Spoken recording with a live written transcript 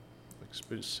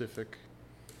specific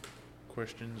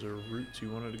questions or routes you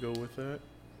wanted to go with that.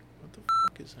 What the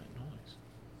fuck is that noise?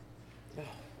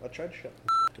 I tried to shut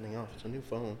this thing off. It's a new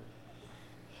phone.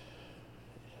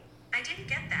 I didn't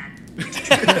get that.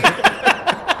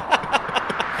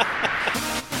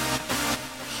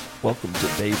 Welcome to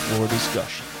Bay Floor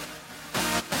Discussion.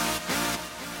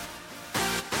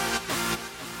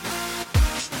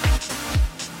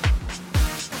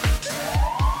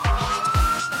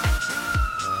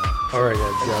 All right,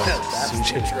 Ed, That's the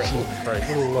intro. right.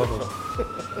 For the love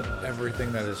of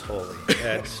everything that is holy,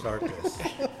 Ed, start this.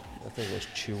 That thing was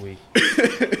chewy.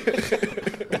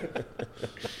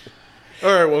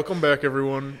 All right, welcome back,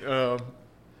 everyone.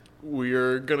 We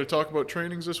are going to talk about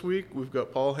trainings this week. We've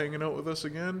got Paul hanging out with us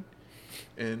again,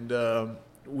 and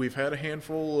we've had a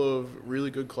handful of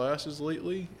really good classes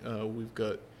lately. We've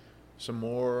got some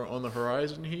more on the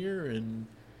horizon here, and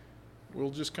we'll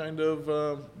just kind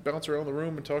of bounce around the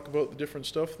room and talk about the different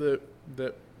stuff that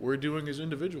we're doing as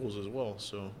individuals as well.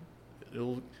 So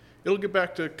it'll get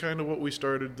back to kind of what we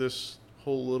started this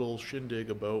whole little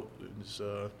shindig about, is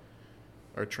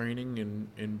our training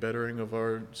and bettering of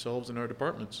ourselves and our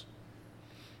departments.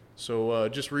 So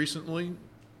just recently,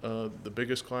 the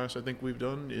biggest class I think we've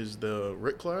done is the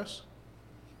RIT class.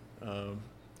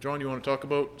 John, you want to talk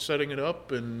about setting it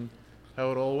up and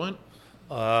how it all went?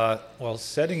 Well,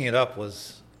 setting it up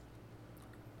was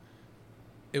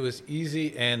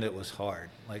easy and it was hard.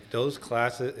 Like those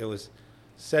classes, it was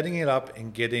setting it up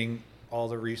and getting all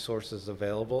the resources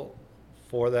available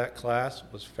for that class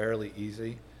was fairly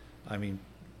easy. I mean,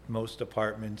 most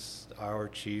departments, our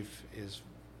chief is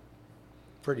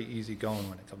pretty easy going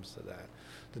when it comes to that.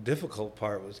 The difficult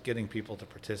part was getting people to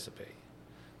participate.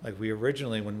 Like we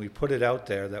originally, when we put it out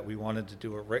there that we wanted to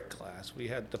do a RIT class, we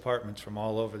had departments from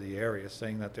all over the area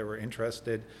saying that they were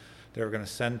interested. They were going to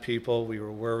send people. We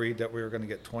were worried that we were going to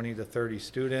get 20 to 30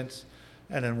 students.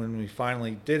 And then when we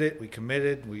finally did it, we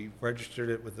committed, we registered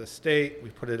it with the state, we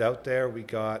put it out there, we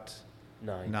got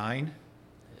nine.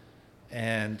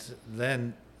 And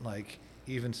then, like,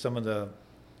 even some of the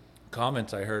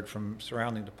comments I heard from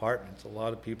surrounding departments, a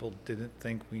lot of people didn't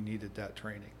think we needed that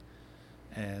training.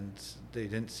 And they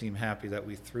didn't seem happy that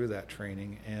we threw that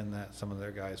training and that some of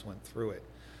their guys went through it.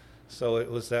 So it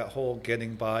was that whole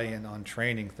getting buy-in on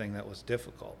training thing that was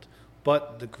difficult.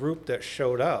 But the group that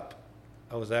showed up,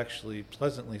 I was actually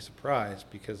pleasantly surprised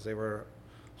because they were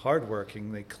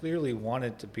hardworking. They clearly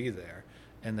wanted to be there,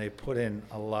 and they put in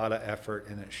a lot of effort,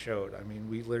 and it showed. I mean,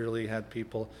 we literally had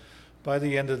people, by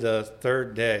the end of the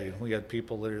third day, we had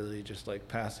people literally just like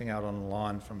passing out on the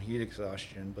lawn from heat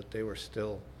exhaustion, but they were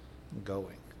still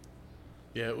going.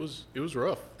 Yeah, it was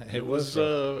rough. It was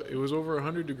rough. It was over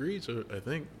 100 degrees, I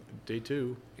think, day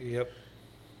 2. Yep.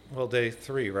 Well, day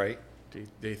 3, right?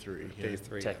 Day 3. Yeah. Day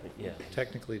 3.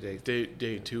 Technically day 3.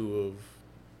 Day 2 of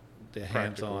the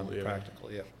hands-on practical.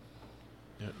 Yeah.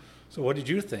 Yeah. So what did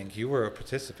you think? You were a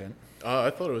participant. I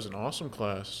thought it was an awesome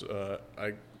class.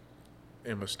 I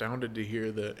am astounded to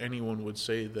hear that anyone would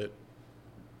say that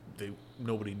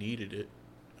nobody needed it.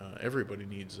 Everybody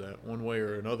needs that one way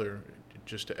or another,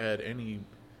 just to add any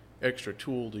extra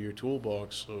tool to your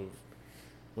toolbox of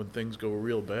when things go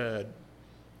real bad.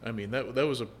 I mean, that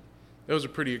was a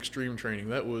pretty extreme training.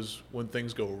 That was when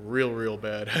things go real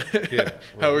bad. Yeah, right.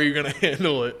 How are you going to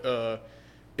handle it?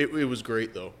 It was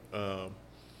great though.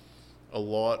 A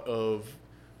lot of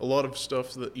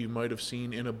stuff that you might have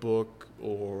seen in a book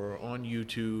or on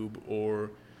YouTube or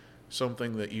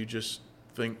something that you just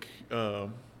think,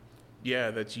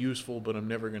 yeah, that's useful, but I'm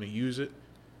never going to use it.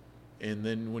 And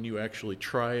then when you actually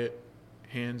try it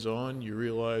hands-on, you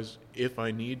realize if I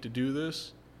need to do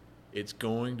this, it's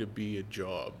going to be a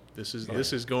job. This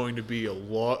is going to be a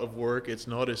lot of work. It's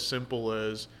not as simple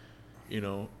as,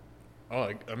 I'm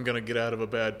going to get out of a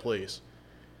bad place.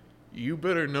 You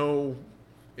better know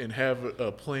and have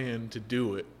a plan to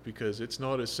do it, because it's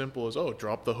not as simple as,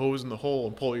 drop the hose in the hole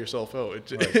and pull yourself out. It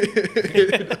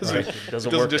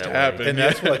doesn't work just that happen. way. And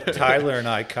that's what Tyler and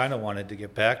I kind of wanted to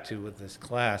get back to with this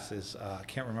class is, I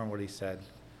can't remember what he said.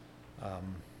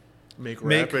 Make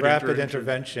rapid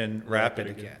intervention rapid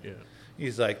again. Yeah.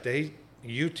 He's like,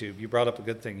 YouTube, you brought up a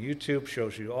good thing. YouTube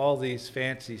shows you all these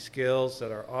fancy skills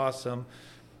that are awesome.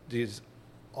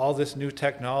 All this new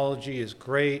technology is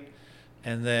great.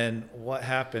 And then what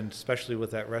happened, especially with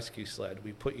that rescue sled,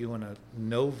 we put you in a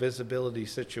no visibility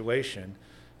situation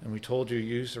and we told you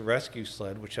use the rescue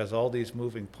sled, which has all these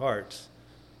moving parts.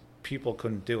 People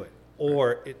couldn't do it,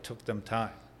 or it took them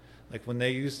time. Like when they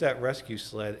used that rescue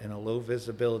sled in a no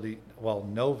visibility,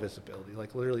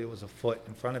 like literally it was a foot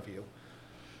in front of you.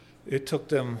 It took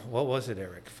them, what was it,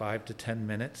 Eric, 5 to 10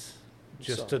 minutes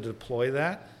just to deploy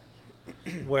that?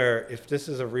 where if this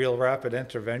is a real rapid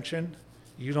intervention,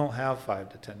 you don't have 5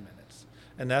 to 10 minutes.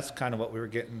 And that's kind of what we were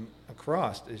getting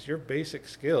across, is your basic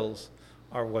skills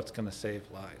are what's going to save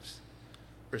lives.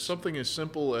 Or something as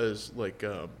simple as like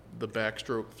the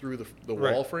backstroke through the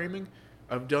Right. wall framing.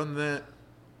 I've done that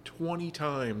 20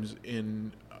 times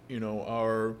in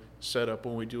our setup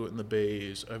when we do it in the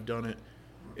bays. I've done it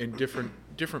in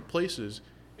different places,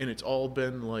 and it's all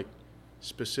been like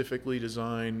specifically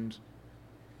designed,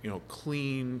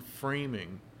 clean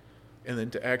framing. And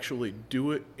then to actually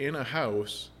do it in a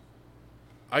house,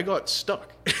 I got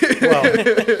stuck.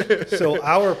 Well, so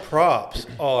our props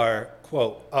are,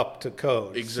 quote, up to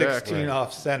code. Exactly. 16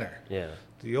 off center. Yeah.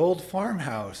 The old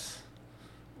farmhouse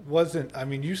wasn't, I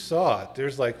mean, you saw it.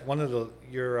 There's like one of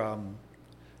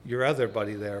your other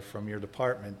buddy there from your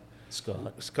department,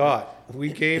 Scott,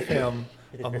 we gave him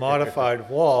a modified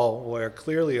wall where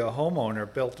clearly a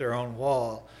homeowner built their own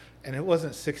wall, and it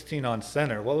wasn't 16 on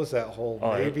center. What was that hole?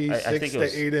 Oh, Maybe I 6 think it to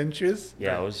was- 8 inches?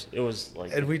 Yeah, it was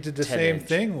like. And we did the 10 same inch.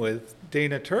 thing with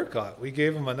Dana Turcott. We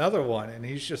gave him another one, and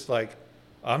he's just like,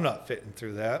 I'm not fitting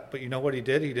through that. But you know what he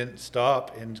did? He didn't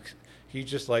stop, and he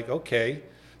just like, okay,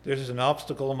 there's an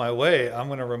obstacle in my way. I'm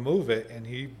going to remove it. And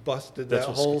he busted That's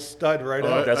that what whole stud right Oh,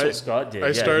 out. That's what Scott did. I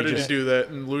Yeah, he started just- to do that,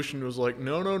 and Lucian was like,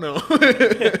 "No, no, no."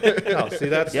 No, see,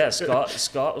 that's Yeah,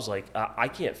 Scott was like, I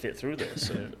can't fit through this.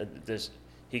 And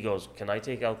he goes, can I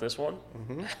take out this one?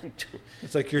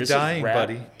 it's like you're This is dying, rap.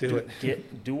 buddy. Do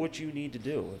it. Do what you need to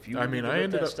do. If you I mean, need to I rip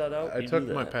ended that up. stud out, I you took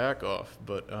do my that. pack off,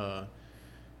 but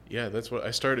yeah, that's what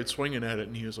I started swinging at it,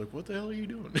 and he was like, "What the hell are you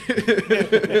doing?"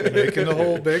 Making the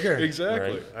hole bigger.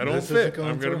 Exactly. Right. I don't This isn't fit. going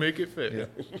I'm gonna through. make it fit. Yeah.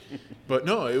 But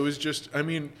no, it was just. I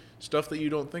mean, stuff that you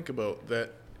don't think about.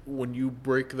 That when you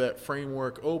break that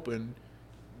framework open,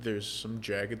 there's some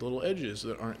jagged little edges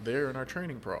that aren't there in our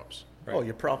training props. Oh,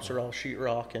 your props are all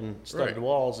sheetrock and studded Right.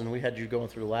 walls, and we had you going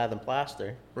through lath and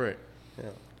plaster. Right. Yeah,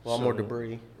 a lot more So-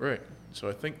 debris. Right. So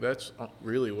I think that's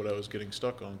really what I was getting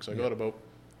stuck on, because I got about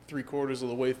 3/4 of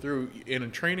the way through. And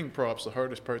in training props, the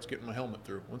hardest part's getting my helmet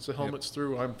through. Once the helmet's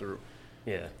through, I'm through.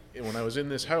 Yeah. And when I was in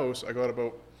this house, I got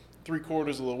about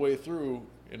 3/4 of the way through,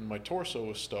 and my torso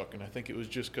was stuck. And I think it was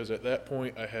just because at that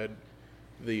point I had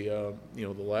the the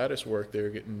lattice work there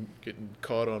getting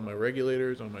caught on my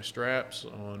regulators, on my straps,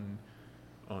 on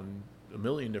a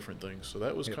million different things. So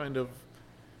that was Yep. kind of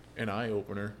an eye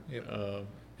opener. Yep.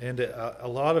 And a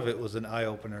lot of it was an eye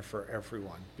opener for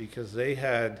everyone, because they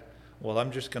had, well,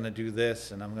 I'm just going to do this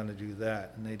and I'm going to do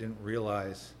that, and they didn't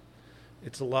realize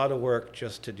it's a lot of work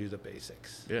just to do the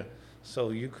basics. Yeah. So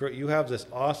you have this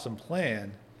awesome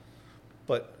plan,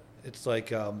 but it's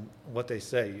like what they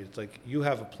say. It's like you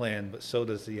have a plan, but so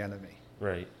does the enemy.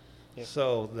 Right. Yep.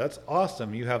 So that's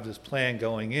awesome. You have this plan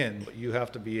going in, but you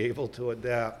have to be able to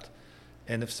adapt.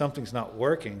 And if something's not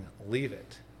working, leave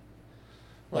it.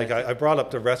 Like I brought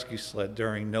up the rescue sled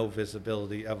during no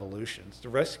visibility evolutions. The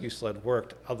rescue sled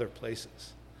worked other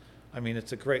places. I mean,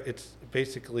 it's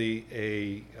basically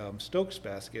a Stokes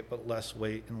basket, but less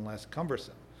weight and less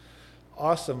cumbersome.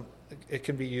 Awesome. It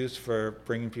can be used for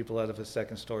bringing people out of a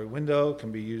second story window. It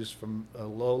can be used from a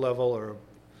low level or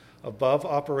above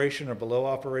operation or below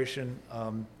operation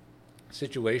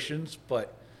situations,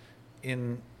 but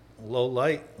in low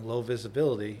light, low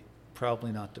visibility,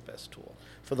 probably not the best tool.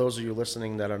 For those of you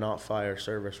listening that are not fire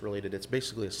service related, it's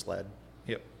basically a sled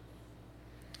Yep.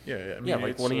 Yeah. I mean, Yeah,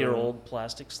 like it's, one of your old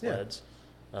plastic sleds.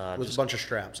 with Just, a bunch of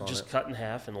straps on just it. cut in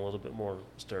half and a little bit more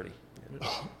sturdy.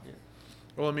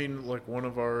 Well, I mean, like one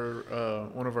of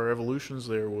our evolutions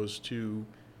there was to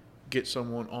get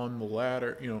someone on the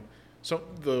ladder. So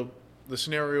the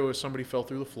scenario is somebody fell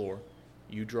through the floor.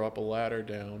 You drop a ladder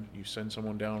down. You send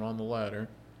someone down on the ladder,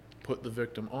 put the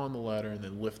victim on the ladder, and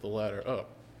then lift the ladder up.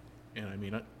 And I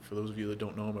mean, for those of you that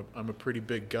don't know, I'm a pretty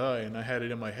big guy, and I had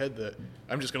it in my head that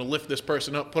I'm just going to lift this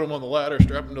person up, put them on the ladder,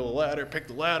 strap them to the ladder, pick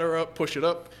the ladder up, push it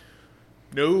up.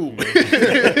 No,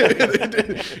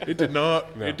 it did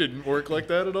not. No. It didn't work like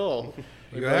that at all.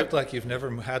 You act like you've never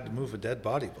had to move a dead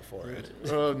body before, Ed.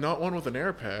 Not one with an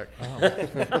air pack.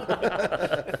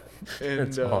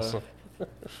 And That's awesome.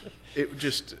 it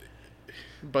just,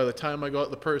 by the time I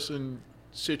got the person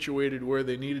situated where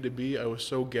they needed to be, I was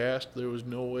so gassed there was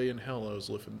no way in hell I was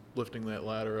lifting that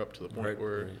ladder up to the point Right,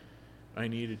 where right. I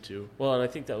needed to. Well, and I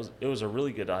think it was a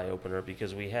really good eye opener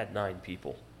because we had 9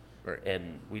 people. Right.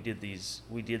 And we did these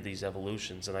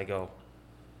evolutions, and I go,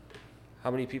 how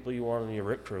many people you want on your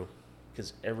RIT crew?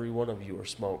 Because every one of you are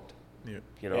smoked, Yeah.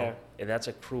 Yeah. and that's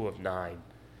a crew of 9.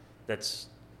 That's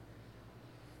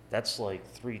like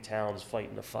 3 towns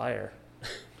fighting a fire,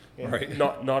 Yeah. Right.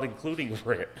 not including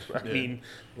RIT. I Yeah. mean,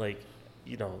 like,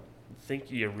 think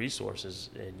of your resources,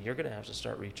 and you're going to have to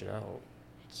start reaching out.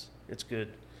 It's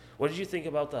good. What did you think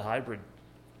about the hybrid?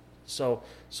 So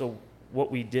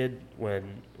what we did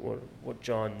what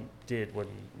John did when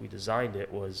we designed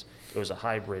it was a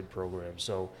hybrid program.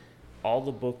 So all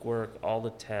the book work, all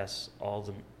the tests, all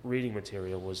the reading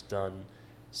material was done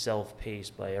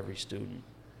self-paced by every student,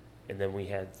 and then we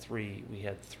had three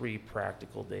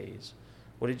practical days.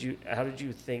 How did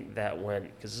you think that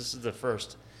went? Because this is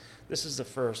the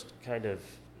first kind of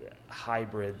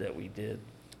hybrid that we did.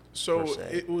 So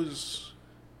it was.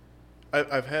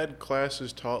 I've had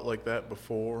classes taught like that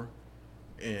before,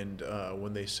 and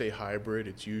when they say hybrid,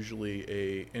 it's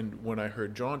usually and when I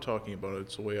heard John talking about it,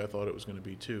 it's the way I thought it was going to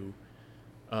be too,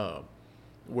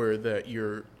 where that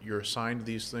you're assigned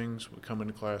these things, we come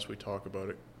into class, we talk about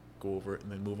it, go over it,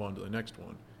 and then move on to the next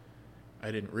one.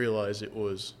 I didn't realize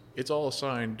it's all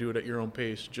assigned, do it at your own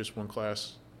pace, just when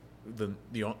class, the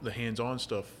hands-on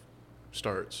stuff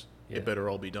starts, It better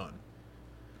all be done.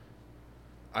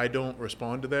 I don't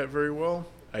respond to that very well.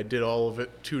 I did all of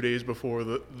it 2 days before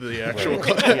the actual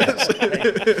class.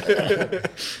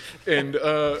 and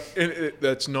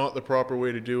that's not the proper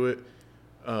way to do it.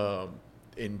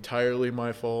 Entirely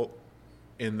my fault.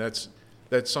 And that's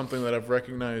something that I've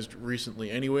recognized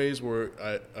recently anyways, where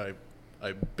I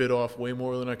bit off way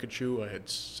more than I could chew. I had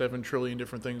 7 trillion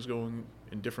different things going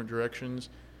in different directions.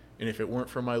 And if it weren't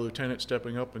for my lieutenant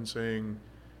stepping up and saying,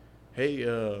 hey,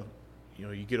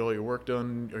 you get all your work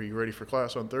done. Are you ready for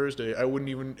class on Thursday? I wouldn't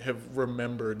even have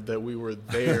remembered that we were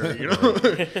there.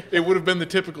 It would have been the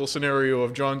typical scenario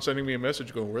of John sending me a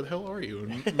message going, "Where the hell are you?"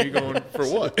 and me going, "For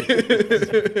what?"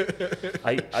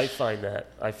 I find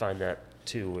that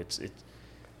too. It's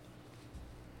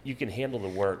you can handle the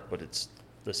work, but it's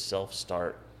the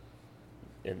self-start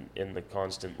in the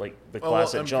constant, like the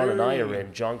class that John and I are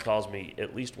in. John calls me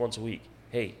at least once a week.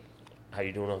 Hey, how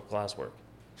you doing on classwork?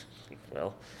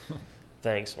 Well,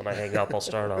 thanks. When I hang up, I'll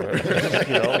start on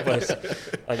it.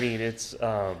 But I mean, it's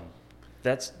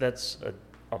that's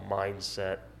a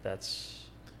mindset. That's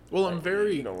I'm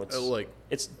very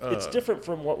it's different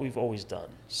from what we've always done.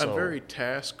 So. I'm very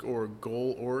task or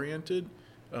goal oriented,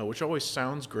 which always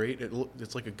sounds great.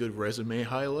 It's like a good resume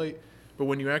highlight. But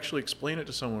when you actually explain it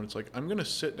to someone, it's like, I'm going to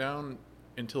sit down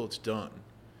until it's done.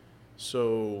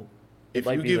 So if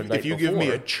you give me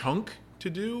a chunk to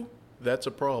do, that's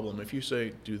a problem. If you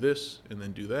say, do this, and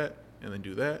then do that, and then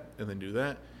do that, and then do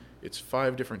that, it's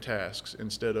 5 different tasks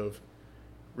instead of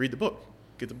read the book,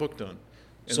 get the book done.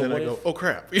 And so then I go, oh,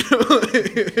 crap.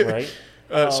 Right.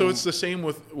 So it's the same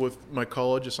with my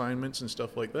college assignments and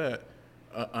stuff like that.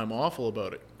 I'm awful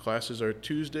about it. Classes are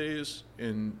Tuesdays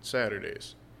and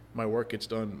Saturdays. My work gets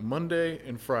done Monday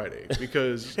and Friday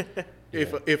because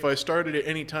if I started at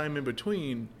any time in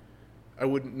between, I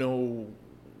wouldn't know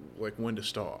when to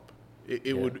stop.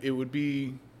 It wouldn't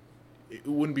be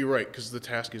right because the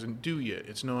task isn't due yet.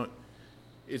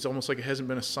 It's almost like it hasn't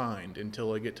been assigned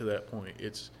until I get to that point.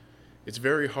 It's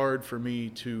very hard for me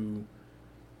to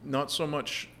not so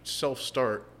much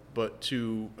self-start, but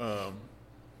to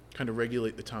kind of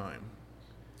regulate the time.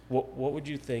 What would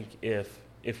you think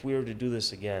if we were to do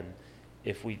this again,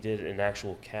 if we did an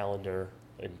actual calendar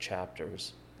and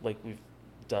chapters like we've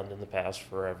done in the past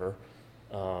forever?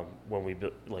 When we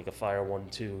built like a Fire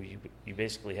 1-2, you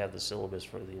basically have the syllabus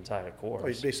for the entire course. Oh,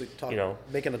 you're basically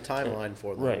making a timeline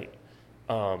for them. Right.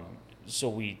 So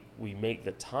we make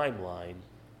the timeline,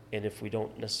 and if we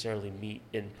don't necessarily meet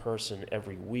in person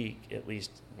every week, at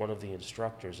least one of the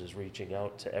instructors is reaching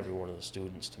out to every one of the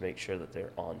students to make sure that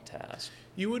they're on task.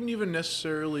 You wouldn't even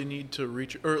necessarily need to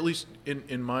reach, or at least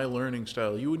in my learning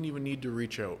style, you wouldn't even need to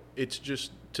reach out. It's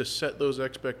just to set those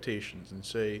expectations and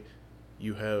say,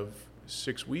 you have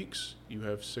 6 weeks, you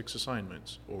have 6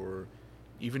 assignments, or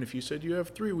even if you said you have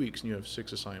 3 weeks and you have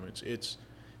 6 assignments, it's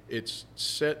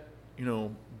set,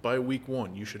 by week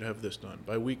 1 you should have this done,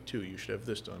 by week 2 you should have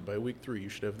this done, by week 3 you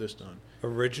should have this done.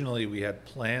 Originally we had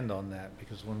planned on that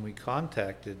because when we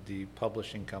contacted the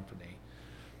publishing company,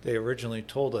 they originally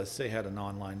told us they had an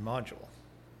online module.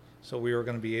 So we were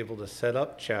going to be able to set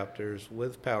up chapters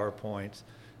with PowerPoints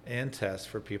and tests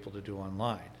for people to do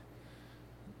online.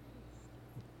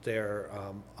 Their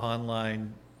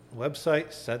online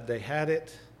website said they had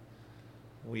it.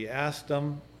 We asked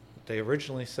them. They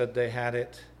originally said they had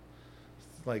it.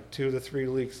 Like 2 to 3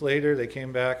 weeks later, they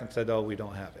came back and said, "Oh, we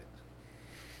don't have it."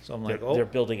 So I'm like, they're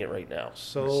building it right now.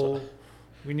 So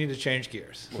we need to change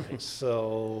gears. Right.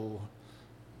 So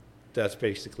that's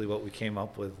basically what we came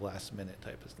up with, last minute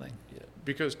type of thing. Yeah.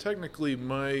 Because technically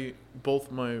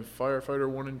both my firefighter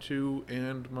 1 and 2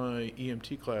 and my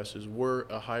EMT classes were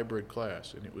a hybrid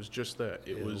class, and it was just that.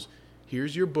 It was,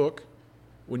 here's your book,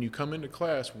 when you come into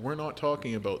class, we're not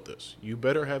talking about this. You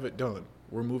better have it done.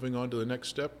 We're moving on to the next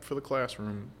step for the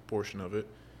classroom portion of it.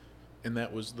 And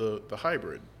that was the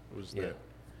hybrid, was Yeah. that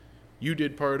you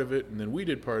did part of it and then we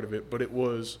did part of it, but it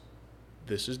was,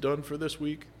 this is done for this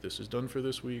week, this is done for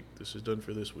this week, this is done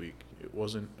for this week. It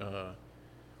wasn't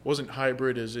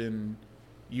hybrid as in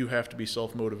you have to be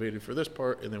self-motivated for this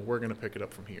part and then we're going to pick it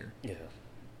up from here. Yeah.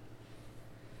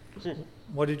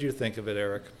 What did you think of it,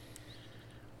 Eric?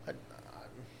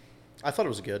 I thought it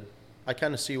was good. I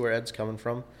kind of see where Ed's coming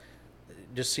from.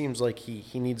 It just seems like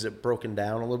he needs it broken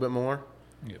down a little bit more.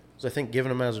 Yep. So I think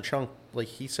giving him as a chunk, like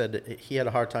he said, he had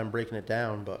a hard time breaking it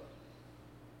down, but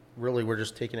really we're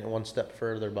just taking it one step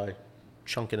further by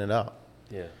chunking it up.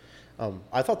 Yeah.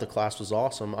 I thought the class was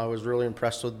awesome. I was really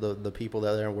impressed with the people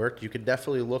that there worked. You could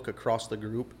definitely look across the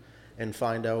group and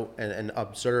find out and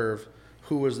observe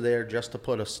who was there just to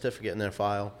put a certificate in their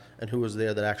file and who was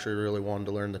there that actually really wanted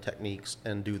to learn the techniques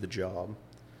and do the job.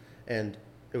 And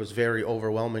it was very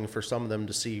overwhelming for some of them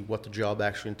to see what the job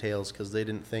actually entails because they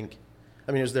didn't think,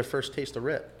 I mean, it was their first taste of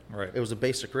RIT. Right. It was a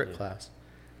basic RIT class.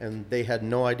 And they had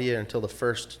no idea until the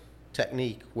first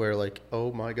technique where like,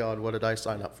 oh my God, what did I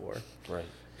sign up for? Right.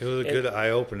 It was a good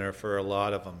eye-opener for a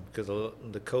lot of them because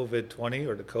the COVID-20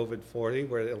 or the COVID-40,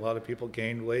 where a lot of people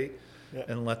gained weight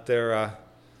and let their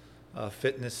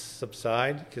fitness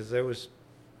subside, because there was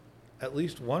at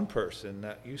least one person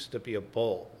that used to be a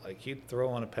bull. Like, he'd throw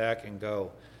on a pack and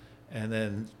go. And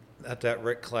then at that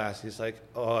RIT class, he's like,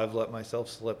 oh, I've let myself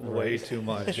slip way too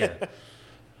much. Yeah.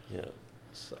 Yeah.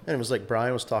 So, And it was like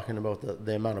Brian was talking about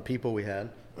the amount of people we had.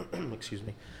 Excuse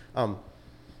me.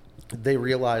 They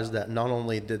realized that not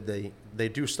only did they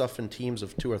do stuff in teams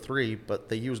of 2 or 3, but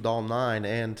they used all 9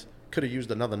 and could have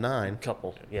used another 9. A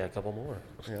couple more.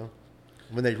 You know,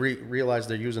 when they realize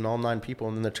they're using all 9 people,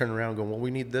 and then they're turning around and going, well,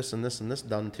 we need this and this and this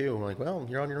done too. I'm like, well,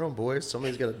 you're on your own, boys.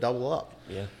 Somebody's got to double up.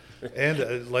 Yeah.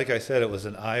 and like I said, it was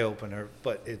an eye-opener,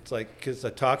 but it's like, because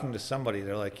talking to somebody,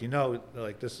 they're like, they're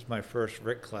like, this is my first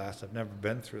RIT class. I've never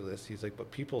been through this. He's like,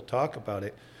 but people talk about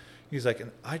it. He's like,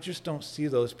 and I just don't see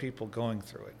those people going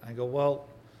through it. I go, well,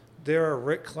 there are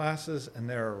RIT classes and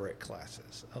there are RIT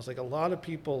classes. I was like, a lot of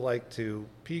people like to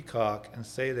peacock and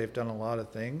say they've done a lot of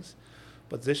things,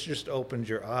 but this just opens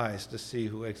your eyes to see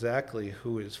who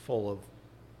is full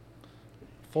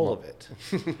of it.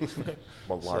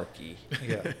 Malarkey.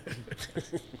 Yeah.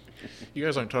 You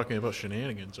guys aren't talking about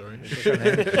shenanigans, are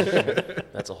you?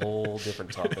 That's a whole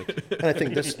different topic. And I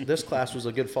think this class was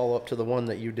a good follow-up to the one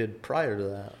that you did prior to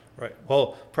that. Right.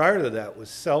 Well, prior to that was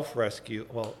self-rescue.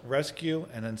 Well, rescue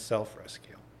and then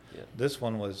self-rescue. Yeah. This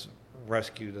one was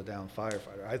rescue the downed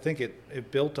firefighter. I think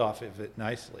it built off of it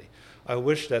nicely. I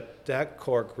wish that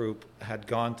core group had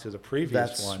gone to the previous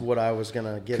That's one. what I was going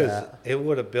to get Because at. it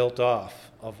would have built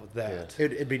off of that. Yeah.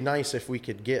 It'd be nice if we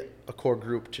could get a core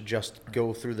group to just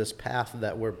go through this path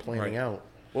that we're planning Right. out.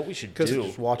 What we should 'Cause do.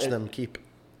 just watch and them keep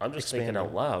I'm just thinking expanding.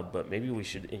 out loud, but maybe we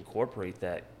should incorporate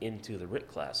that into the RIT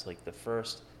class. Like the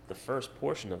first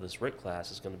portion of this RIT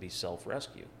class is going to be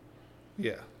self-rescue.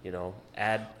 Yeah.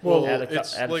 Add Well, add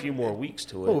it's a like- few more weeks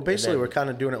to it. Well, and basically, then, we're kind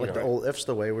of doing it like you the know, old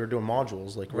IFSTA way. We're doing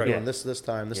modules. Like, we're Right. doing Yeah. this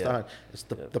time, this Yeah. time. It's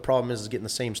Yeah. the problem is getting the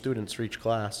same students for each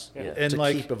class Yeah. And to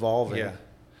like, keep evolving. Yeah.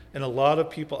 And a lot of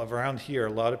people around here,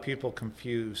 a lot of people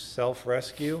confuse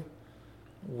self-rescue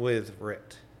with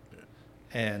RIT.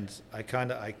 And I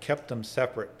kept them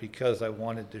separate because I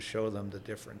wanted to show them the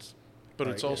difference. But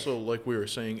it's Like, also, like we were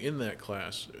saying in that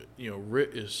class,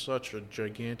 RIT is such a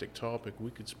gigantic topic.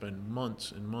 We could spend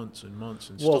months and months and months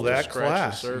and Well, still just that scratch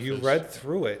class, the surface. you read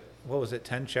through it. What was it,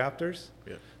 10 chapters?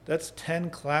 Yeah. That's 10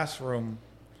 classroom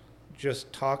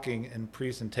just talking and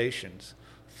presentations,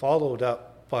 followed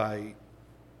up by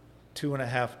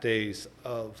 2.5 days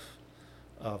of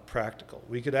practical.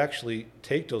 We could actually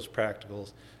take those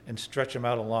practicals and stretch them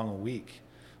out along a week.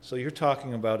 So you're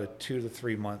talking about a 2 to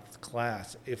 3 month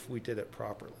class if we did it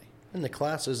properly. And the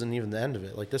class isn't even the end of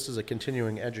it. Like, this is a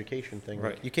continuing education thing.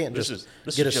 Right. Like, you can't This just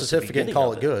is get a just the certificate and beginning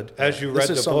call of it it. good. As you This read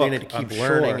is the something book, you need to keep I'm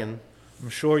learning. sure- And I'm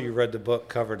sure you read the book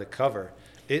cover to cover.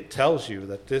 It tells you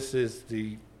that this is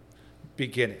the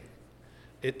beginning.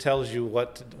 It tells you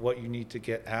what you need to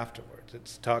get afterwards.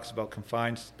 It talks about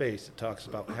confined space. It talks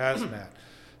about hazmat.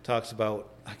 It talks about,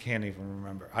 I can't even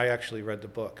remember. I actually read the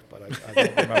book, but I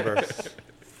don't remember.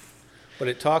 But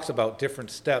it talks about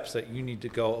different steps that you need to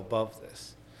go above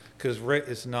this. Because RIT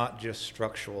is not just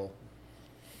structural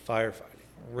firefighting.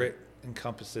 RIT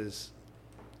encompasses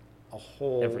a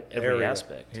whole every area.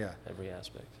 aspect. Yeah. Every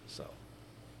aspect. So.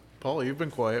 Paul, you've been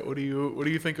quiet. What do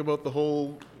you think about the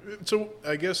whole? So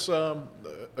I guess a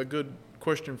good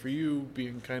question for you,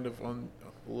 being kind of on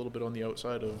a little bit on the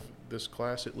outside of this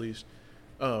class at least.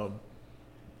 Um,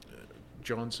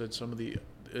 John said some of the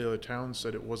towns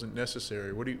said it wasn't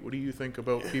necessary. What do you think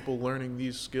about people learning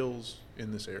these skills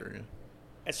in this area?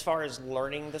 As far as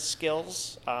learning the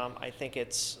skills, I think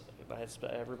it's, as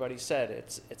everybody said,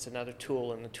 it's another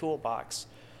tool in the toolbox.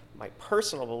 My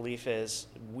personal belief is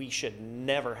we should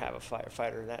never have a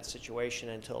firefighter in that situation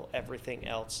until everything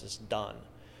else is done.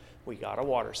 We got a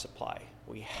water supply.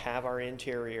 We have our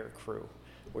interior crew.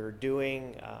 We're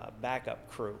doing backup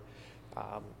crew.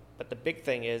 But the big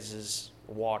thing is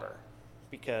water,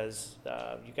 because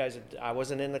you guys, I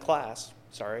wasn't in the class.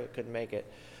 Sorry, I couldn't make it.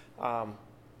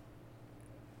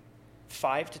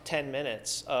 5 to 10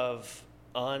 minutes of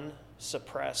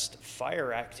unsuppressed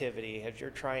fire activity if you're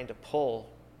trying to pull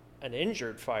an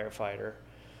injured firefighter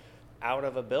out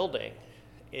of a building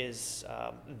is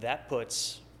that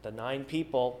puts the 9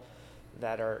 people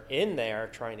that are in there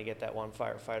trying to get that one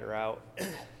firefighter out.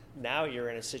 Now you're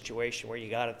in a situation where you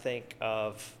got to think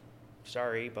of,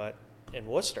 sorry, but in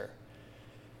Worcester,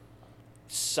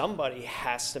 somebody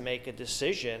has to make a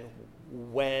decision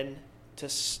when to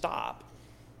stop.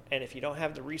 And if you don't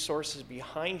have the resources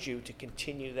behind you to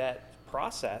continue that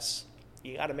process,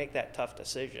 you got to make that tough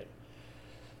decision.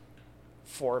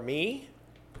 For me,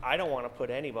 I don't want to put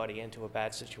anybody into a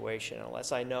bad situation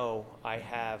unless I know I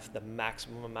have the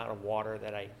maximum amount of water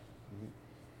that I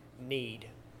need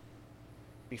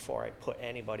before I put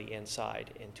anybody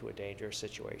inside into a dangerous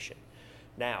situation.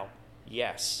 Now,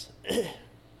 yes,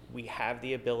 we have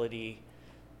the ability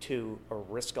to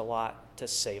risk a lot to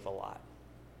save a lot.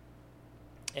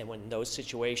 And when those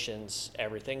situations,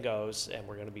 everything goes, and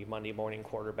we're going to be Monday morning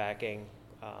quarterbacking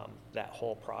that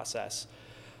whole process.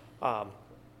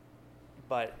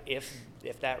 But if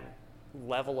that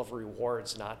level of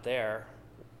reward's not there,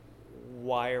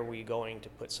 why are we going to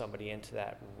put somebody into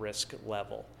that risk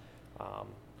level?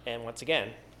 And once again,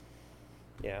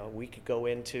 we could go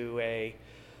into a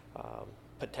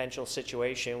potential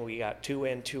situation. We got 2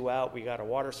 in, 2 out. We got a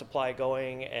water supply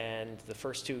going, and the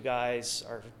first 2 guys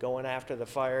are going after the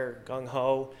fire,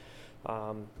 gung-ho,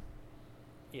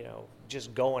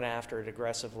 just going after it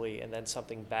aggressively, and then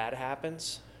something bad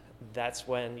happens. That's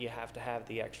when you have to have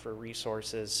the extra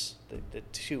resources, the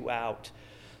 2 out,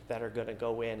 that are going to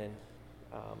go in and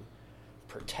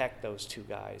protect those 2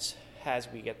 guys as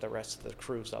we get the rest of the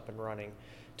crews up and running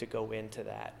to go into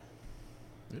that.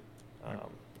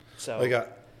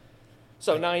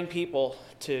 So 9 people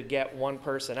to get 1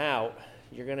 person out,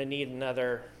 you're going to need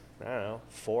another,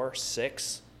 4,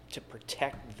 6 to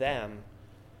protect them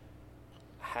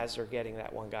as they're getting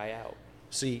that 1 guy out.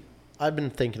 See, I've been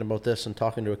thinking about this and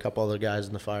talking to a couple other guys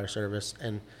in the fire service,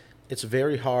 and it's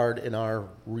very hard in our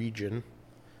region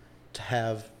to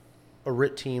have a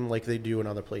RIT team like they do in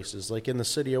other places. Like in the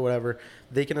city or whatever,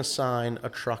 they can assign a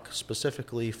truck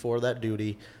specifically for that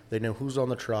duty. They know who's on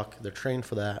the truck. They're trained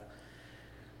for that.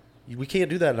 We can't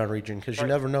do that in our region because you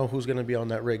never know who's going to be on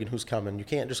that rig and who's coming. You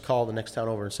can't just call the next town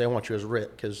over and say, I want you as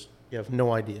RIT, because you have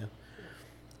no idea.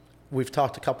 We've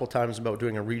talked a couple times about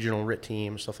doing a regional RIT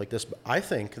team, stuff like this, but I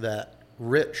think that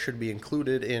RIT should be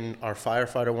included in our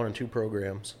firefighter 1 and 2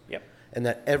 programs. Yep. And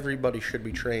that everybody should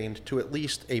be trained to at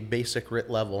least a basic RIT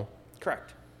level.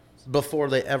 Correct. Before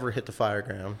they ever hit the fire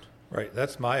ground. Right,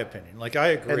 that's my opinion. Like, I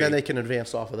agree. And then they can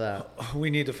advance off of that. We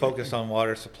need to focus on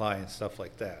water supply and stuff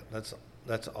like that.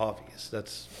 That's obvious.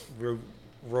 That's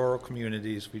rural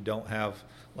communities. We don't have,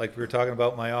 like we were talking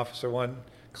about my Officer 1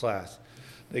 class.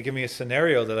 They give me a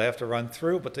scenario that I have to run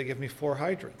through, but they give me 4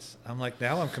 hydrants. I'm like,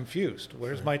 now I'm confused.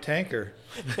 Where's my tanker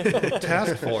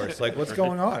task force? Like, what's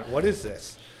going on? What is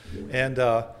this? And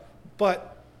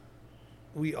but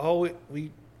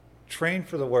we train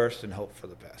for the worst and hope for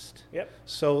the best. Yep.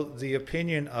 So the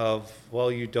opinion of,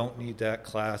 well, you don't need that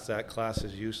class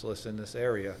is useless in this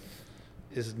area,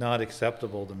 is not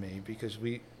acceptable to me, because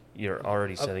You're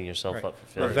already setting yourself right. up for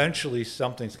failure. Eventually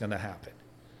something's going to happen.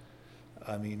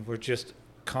 I mean, we're just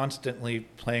constantly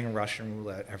playing Russian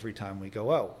roulette every time we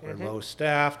go out. We're low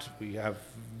staffed. We have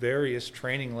various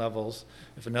training levels.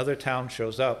 If another town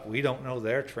shows up, we don't know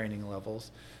their training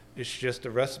levels. It's just a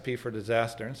recipe for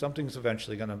disaster, and something's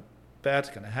eventually bad's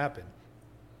going to happen.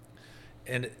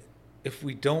 And if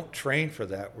we don't train for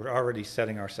that, we're already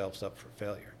setting ourselves up for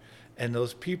failure. And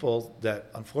those people that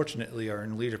unfortunately are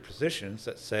in leader positions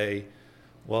that say,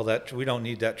 well, that we don't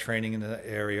need that training in that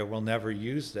area, we'll never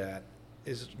use that,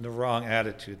 is the wrong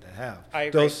attitude to have. I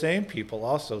agree. Those same people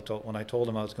also when I told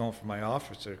them I was going for my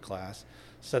officer class,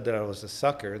 said that I was a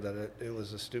sucker, that it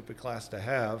was a stupid class to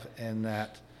have, and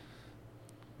that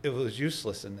it was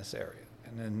useless in this area.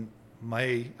 And then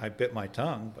I bit my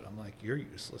tongue, but I'm like, you're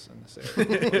useless in this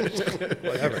area.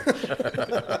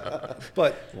 Whatever.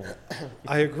 But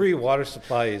I agree, water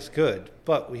supply is good,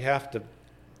 but we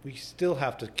still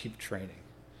have to keep training.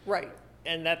 Right.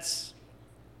 And that's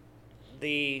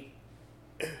my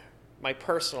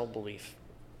personal belief.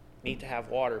 Need to have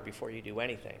water before you do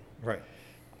anything. Right.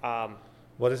 Um,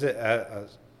 What is it?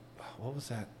 What was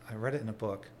that? I read it in a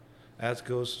book. As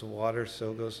goes to water,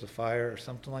 so goes to fire, or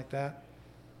something like that.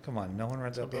 Come on, no one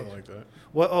read that Something book? like that.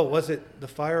 What? Oh, was it the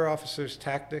fire officer's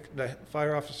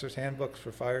handbooks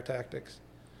for fire tactics?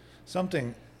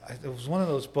 Something. It was one of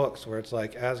those books where it's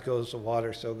like, as goes to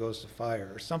water, so goes to fire,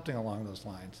 or something along those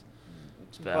lines.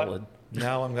 It's valid.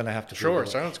 Now I'm going to have to. Sure, Google it.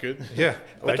 sounds good. Yeah,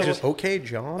 Okay,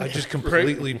 John. I just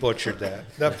completely butchered that.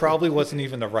 That probably wasn't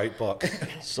even the right book.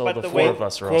 So But the the four way- of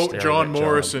us are all Quote staring John at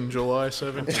Morrison, July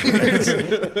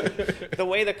 17th. the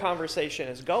way the conversation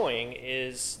is going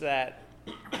is that,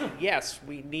 yes,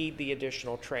 we need the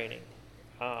additional training.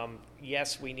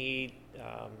 Yes, we need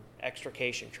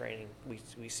extrication training.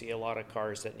 We see a lot of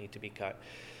cars that need to be cut.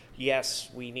 Yes,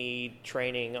 we need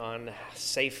training on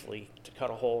safely to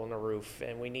cut a hole in the roof,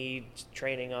 and we need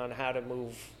training on how to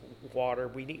move water.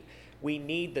 We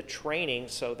need the training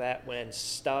so that when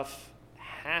stuff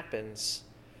happens,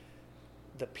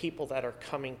 the people that are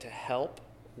coming to help,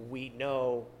 we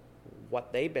know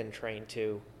what they've been trained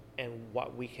to and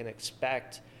what we can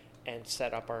expect, and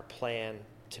set up our plan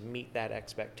to meet that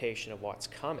expectation of what's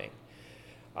coming.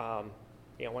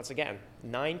 Once again,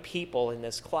 9 people in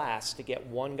this class to get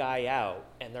one guy out,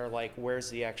 and they're like, where's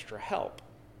the extra help?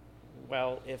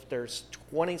 Well, if there's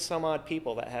 20 some odd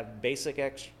people that have basic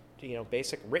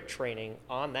RIT training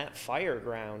on that fire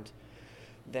ground,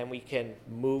 then we can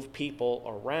move people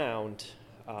around.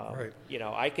 Right.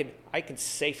 I can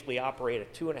safely operate a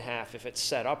 2.5 if it's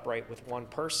set up right with one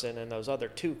person, and those other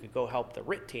 2 could go help the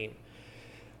RIT team.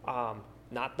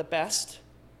 Not the best,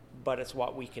 but it's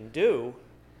what we can do.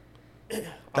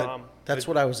 That's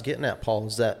what I was getting at, Paul,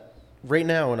 is that right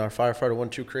now in our Firefighter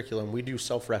 1-2 curriculum, we do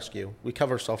self-rescue. We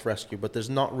cover self-rescue, but there's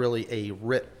not really a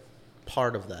RIT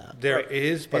part of that. There Right.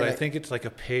 is, but And I think it's like a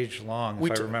page long,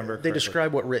 if I remember They correctly.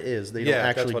 describe what RIT is. They Yeah, don't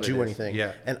that's actually what it do is. anything.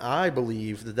 Yeah. And I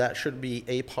believe that that should be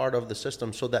a part of the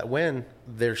system so that when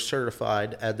they're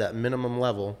certified at that minimum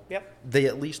level, Yep. they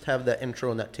at least have that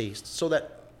intro and that taste. So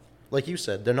that, like you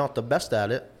said, they're not the best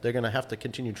at it. They're going to have to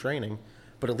continue training,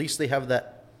 but at least they have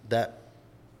that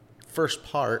first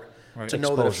part Right. to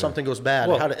know that if Exposure. something goes bad,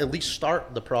 Well- how to at least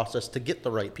start the process to get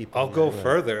the right people. I'll in go there.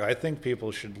 further. I think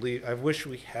people should leave. I wish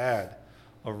we had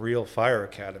a real fire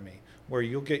academy where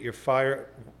you'll get your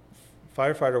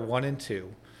firefighter 1 and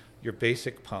 2, your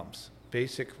basic pumps,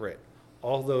 basic RIT,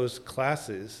 all those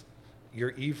classes,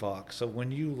 your EVOC. So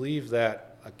when you leave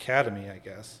that academy, I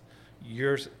guess,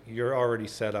 you're already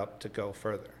set up to go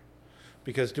further.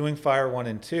 Because doing fire 1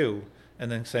 and 2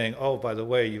 and then saying, oh, by the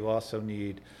way, you also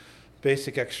need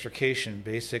basic extrication,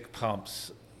 basic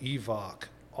pumps, EVOC,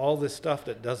 all this stuff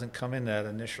that doesn't come in that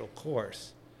initial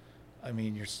course. I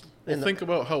mean, Well, think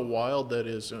about how wild that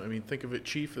is. I mean, think of it,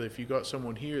 Chief, if you got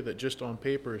someone here that just on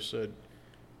paper said,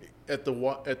 at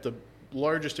the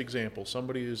largest example,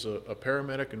 somebody is a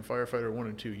paramedic and firefighter 1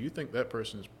 and 2, you think that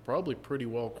person is probably pretty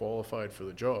well qualified for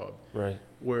the job. Right.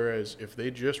 Whereas if they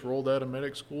just rolled out of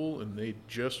medic school and they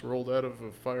just rolled out of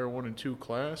a fire 1 and 2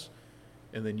 class,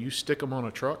 and then you stick them on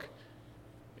a truck,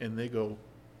 and they go,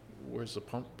 where's the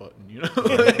pump button, you know?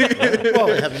 Well,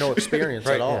 they have no experience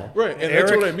Right, at all. yeah. Right, and that's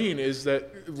Eric- what I mean is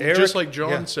that Eric- just like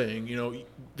John's yeah. saying,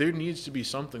 there needs to be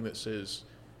something that says,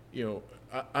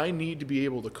 I need to be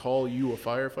able to call you a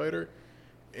firefighter,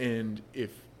 and if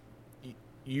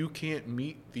you can't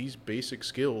meet these basic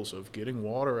skills of getting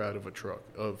water out of a truck,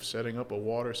 of setting up a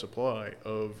water supply,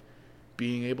 of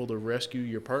being able to rescue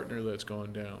your partner that's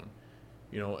gone down,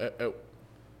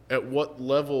 at what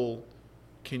level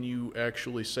can you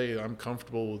actually say I'm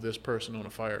comfortable with this person on a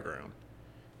fire ground?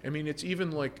 I mean, it's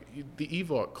even like the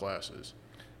EVOC classes.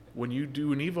 When you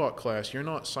do an EVOC class, you're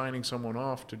not signing someone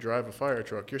off to drive a fire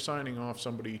truck. You're signing off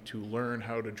somebody to learn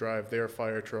how to drive their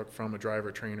fire truck from a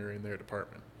driver trainer in their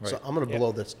department. So Right. I'm going to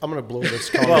blow this. I'm going to blow this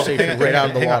conversation right out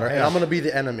of the hang on, water, hang and on. I'm going to be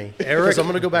the enemy. Eric- Because I'm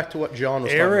going to go back to what John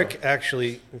was talking Eric about.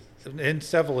 actually, in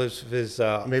several of his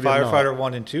Maybe I'm not. firefighter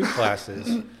 1 and 2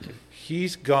 classes,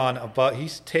 he's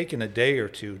taken a day or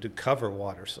two to cover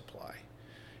water supply.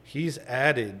 He's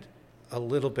added a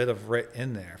little bit of RIT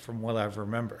in there from what I've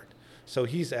remembered. So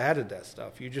he's added that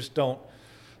stuff. You just don't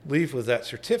leave with that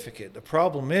certificate. The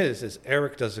problem is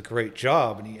Eric does a great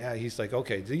job, and he's like,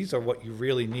 okay, these are what you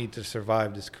really need to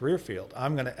survive this career field.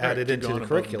 I'm going to add Right, it to into go the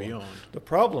above and curriculum. beyond. The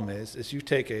problem is you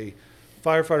take a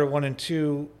firefighter 1 and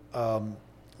 2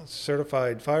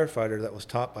 certified firefighter that was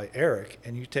taught by Eric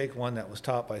and you take one that was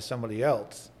taught by somebody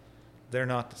else, they're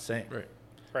not the same. Right.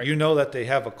 Right. You know that they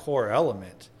have a core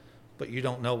element, but you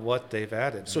don't know what they've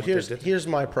added. So and what they did. here's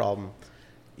my problem.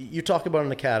 You talk about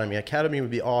an academy. Academy would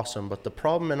be awesome, but the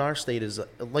problem in our state is,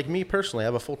 like me personally, I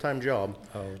have a full-time job.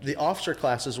 Oh. The officer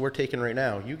classes we're taking right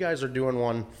now, you guys are doing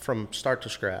one from start to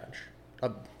scratch.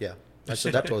 Yeah, I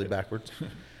said that totally backwards.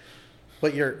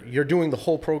 But you're doing the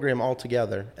whole program all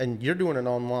together, and you're doing it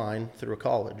online through a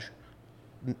college.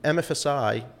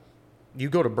 MFSI, you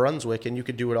go to Brunswick, and you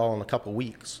could do it all in a couple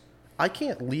weeks. I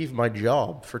can't leave my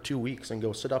job for 2 weeks and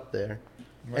go sit up there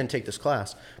and take this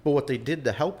class. But what they did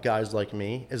to help guys like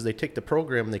me is they take the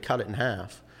program and they cut it in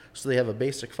half. So they have a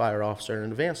basic fire officer and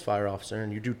an advanced fire officer,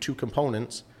 and you do 2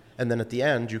 components, and then at the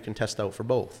end you can test out for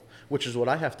both, which is what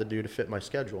I have to do to fit my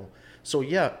schedule. So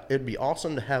yeah, it'd be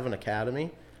awesome to have an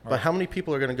academy, but how many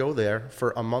people are going to go there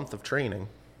for a month of training?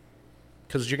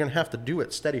 Because you're going to have to do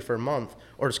it steady for a month,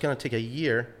 or it's going to take a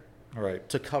year Right.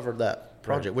 to cover that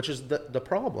project, which is the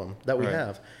problem that we Right.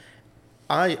 have.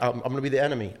 I'm going to be the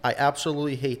enemy. I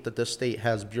absolutely hate that this state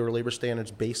has Bureau of Labor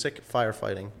Standards basic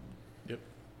firefighting, Yep.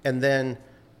 and then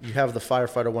you have the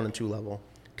firefighter 1 and 2 level,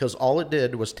 because all it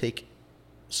did was take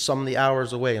some of the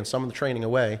hours away and some of the training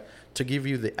away to give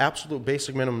you the absolute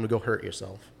basic minimum to go hurt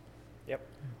yourself. Yep.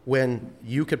 When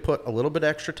you could put a little bit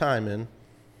extra time in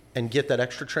and get that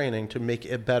extra training to make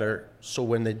it better, so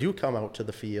when they do come out to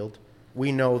the field,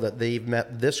 we know that they've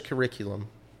met this curriculum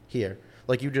here.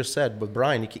 Like you just said with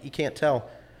Brian, you can't tell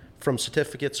from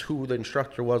certificates who the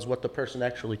instructor was, what the person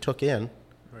actually took in.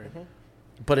 Right.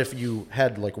 But if you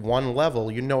had like 1 level,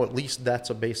 you know at least that's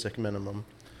a basic minimum.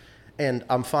 And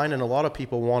I'm finding a lot of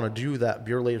people want to do that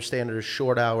Bureau of Labor Standards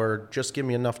short hour, just give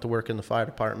me enough to work in the fire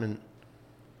department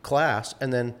class,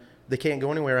 and then they can't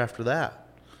go anywhere after that.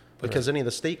 Because any of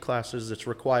the state classes, it's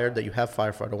required that you have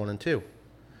firefighter 1 and 2. Yep.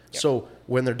 So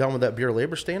when they're done with that Bureau of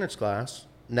Labor Standards class,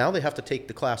 now they have to take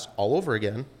the class all over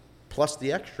again, plus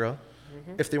the extra,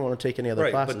 if they want to take any other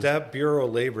Right, classes. but that Bureau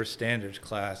of Labor Standards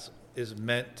class is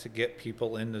meant to get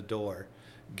people in the door,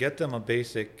 get them a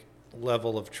basic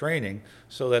level of training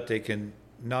so that they can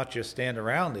not just stand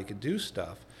around, they can do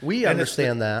stuff. We And it's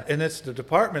understand the- that. And it's the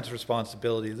department's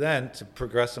responsibility then to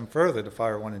progress them further to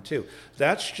Fire 1 and 2.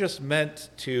 That's just meant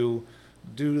to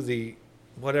do the,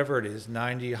 whatever it is,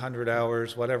 90, 100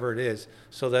 hours, whatever it is,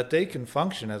 so that they can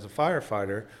function as a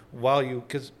firefighter while you,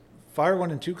 because Fire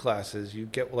 1 and 2 classes, you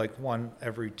get like one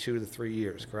every 2 to 3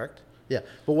 years, correct? Yeah,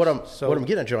 but what I'm So-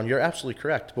 getting at, John, you're absolutely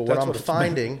correct. But what That's I'm what it's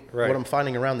finding, meant. Right. what I'm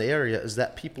finding around the area is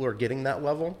that people are getting that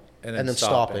level and then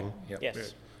stopping. Yep.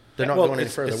 Yes. They're not Well, going any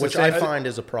it's- further, it's the which I same- find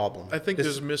is a problem. I think This-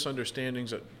 there's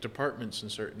misunderstandings at departments in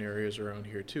certain areas around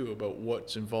here too about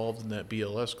what's involved in that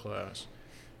BLS class.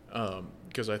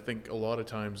 Because I think a lot of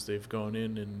times they've gone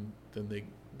in and then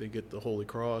they get the Holy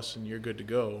Cross and you're good to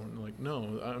go. And like,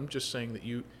 no, I'm just saying that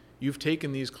you've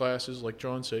taken these classes, like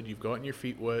John said, you've gotten your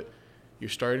feet wet, you're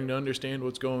starting to understand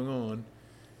what's going on,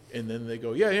 and then they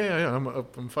go, yeah, I'm a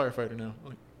firefighter now.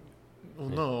 Like, well,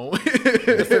 no.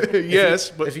 Yes,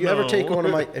 but if you ever take one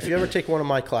of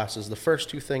my classes, the first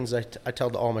 2 things I tell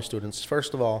to all my students: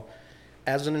 first of all,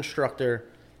 as an instructor,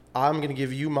 I'm going to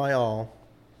give you my all,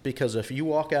 because if you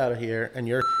walk out of here and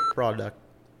you're a product,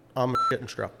 I'm a shit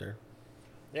instructor.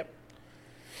 Yep.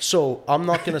 So I'm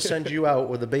not going to send you out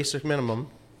with a basic minimum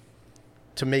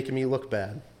to make me look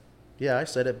bad. Yeah, I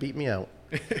said it. Beat me out.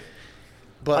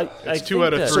 But It's 2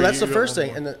 out of 3. so that's the You first got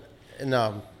thing, one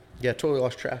and yeah, totally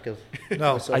lost track of.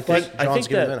 No, myself. I But think John's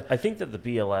giving me a minute. I think that the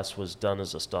BLS was done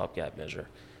as a stopgap measure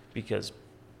because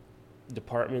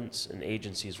departments and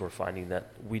agencies were finding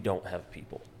that we don't have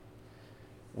people.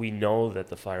 We know that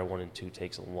the Fire 1 and 2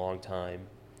 takes a long time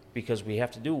because we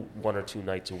have to do 1 or 2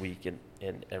 nights a week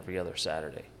and every other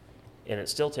Saturday. And it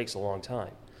still takes a long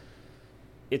time.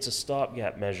 It's a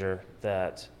stopgap measure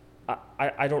that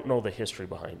I don't know the history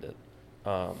behind it,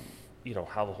 how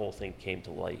the whole thing came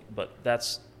to light, but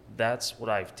that's what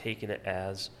I've taken it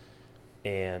as,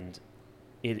 and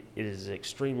it is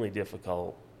extremely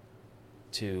difficult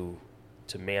to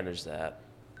manage that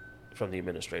from the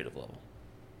administrative level.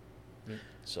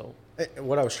 So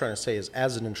What I was trying to say is,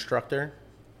 as an instructor,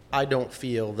 I don't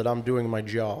feel that I'm doing my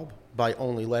job by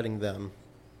only letting them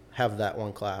have that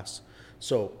one class.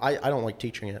 So I don't like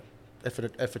teaching it.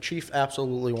 If a chief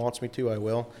absolutely wants me to, I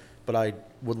will. But I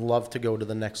would love to go to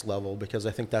the next level because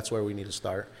I think that's where we need to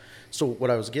start. So what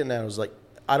I was getting at was like,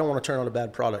 I don't want to turn out a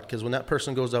bad product because when that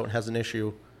person goes out and has an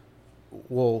issue,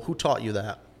 well, who taught you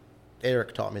that?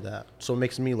 Eric taught me that. So it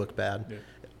makes me look bad. Yeah.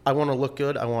 I want to look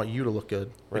good. I want you to look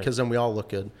good Right. because then we all look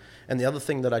good. And the other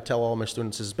thing that I tell all my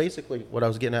students is basically what I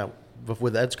was getting at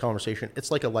with Ed's conversation.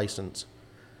 It's like a license.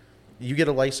 You get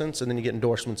a license and then you get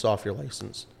endorsements off your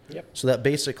license. Yep. So that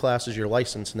basic class is your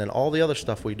license, and then all the other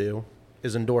stuff we do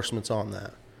is endorsements on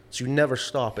that. So you never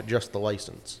stop at just the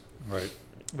license. Right.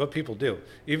 What people do.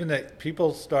 Even that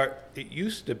people start, it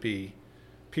used to be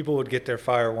people would get their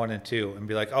fire 1 and 2 and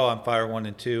be like, oh, I'm fire 1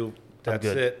 and 2. That's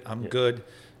good. it. I'm Yeah. good.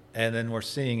 And then we're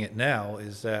seeing it now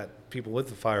is that people with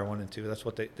the fire 1 and 2, that's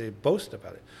what they boast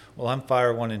about it. Well, I'm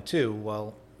fire 1 and 2.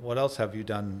 Well, what else have you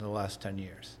done in the last 10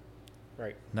 years?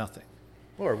 Right. Nothing.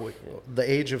 Or the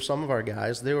age of some of our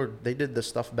guys, they did this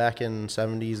stuff back in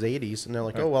 70s, 80s, and they're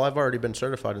like, oh, well, I've already been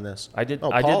certified in this. I did.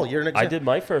 Oh, I Paul, did, you're an I example. did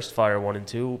my first fire 1 and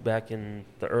 2 back in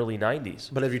the early '90s.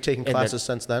 But have you taken And classes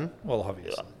since then? Well,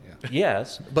 obviously, yeah.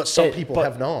 Yes, But some And- people but-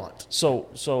 have not.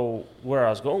 So where I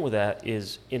was going with that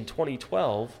is in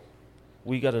 2012,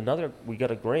 we got a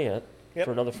grant Yep.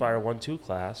 for another fire 1-2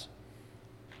 class,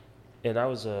 and I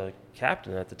was a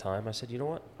captain at the time. I said, you know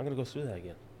what, I'm going to go through that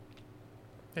again.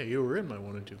 Hey, you were in my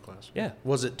 1 and 2 class. Yeah,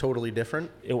 Was it totally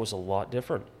different? it was a lot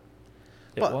different.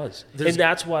 It But was, there's- and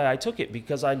that's why I took it,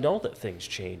 because I know that things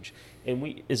change, and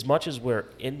we, as much as we're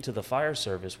into the fire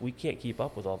service, we can't keep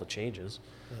up with all the changes.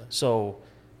 So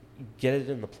get it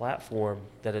in the platform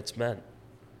that it's meant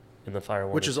in the fire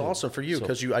 1 Which and is 2. awesome for you So-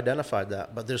 because you identified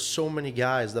that. But there's so many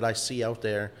guys that I see out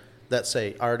there that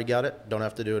say, I already got it, don't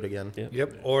have to do it again. Yeah.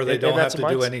 Yep. Or they And don't have that's to a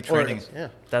do mindset. any Or- training. yeah.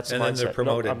 That's the And then they're mindset.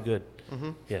 promoted. No, I'm good.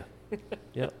 Yeah.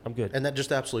 Yeah, I'm good. And that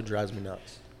just absolutely drives me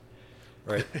nuts.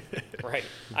 Right. Right.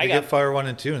 They get fire 1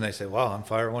 and 2 and they say, wow, I'm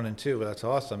fire 1 and 2. That's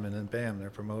awesome. And then bam, they're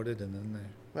promoted and then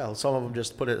they. Well, some of them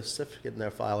just put a certificate in their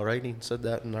file, right? He said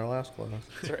that in our last class.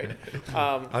 That's right.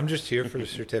 I'm just here for the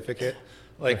certificate.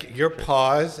 Like your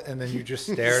pause, and then you just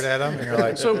stared at them, and you're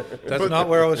like, So, "That's not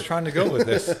where I was trying to go with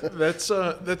this."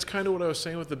 That's kind of what I was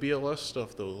saying with the BLS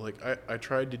stuff, though. Like I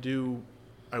tried to do,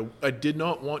 I did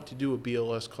not want to do a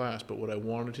BLS class, but what I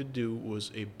wanted to do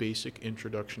was a basic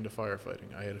introduction to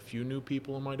firefighting. I had a few new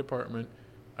people in my department.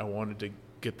 I wanted to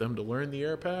get them to learn the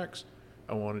air packs.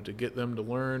 I wanted to get them to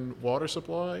learn water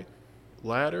supply,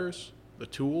 ladders, the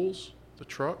tools, the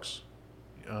trucks.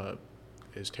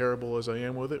 As terrible as I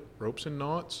am with it, ropes and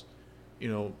knots. You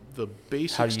know, the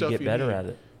basic How do you stuff get better need. at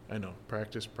it? I know,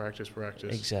 practice.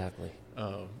 Exactly.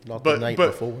 Not the night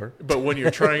before. But when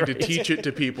you're trying to teach it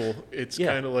to people, it's Yeah.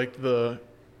 kind of like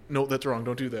no, that's wrong,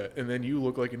 don't do that. And then you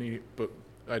look like an idiot, but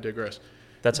I digress.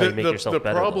 That's how you make yourself the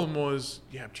better. problem was,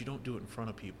 but you don't do it in front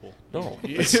of people. No.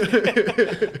 Yeah.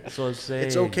 So I'm saying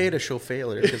It's okay to show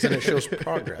failure because then it shows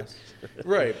progress.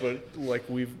 Right, but like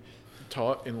we've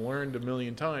taught and learned a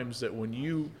million times that when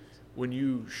you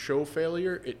show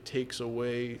failure, it takes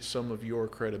away some of your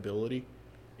credibility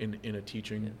in a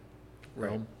teaching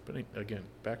realm. But again,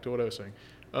 back to what I was saying.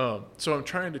 So I'm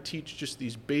trying to teach just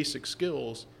these basic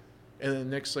skills, and then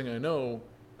next thing I know,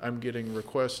 I'm getting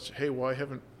requests. Hey, why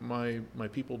haven't my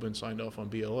people been signed off on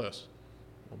BLS?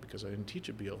 Well, because I didn't teach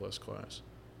a BLS class.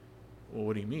 Well,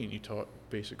 what do you mean? You taught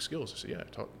basic skills? I said, yeah,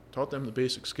 I taught them the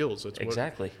basic skills. That's what.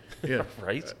 exactly. Yeah.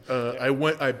 Right.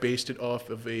 I based it off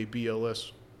of a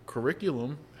BLS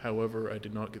curriculum. However, I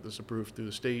did not get this approved through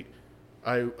the state.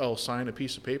 I'll sign a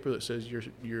piece of paper that says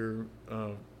your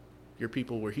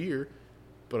people were here,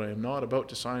 but I am not about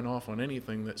to sign off on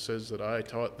anything that says that I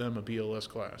taught them a BLS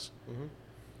class. Mm-hmm.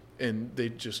 And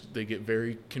they get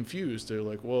very confused. They're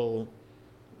like, well,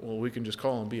 we can just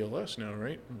call them BLS now,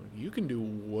 right? I'm like, you can do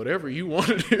whatever you want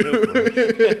to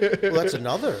do. Well,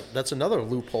 that's another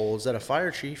loophole is that a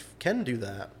fire chief can do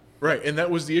that. Right, and that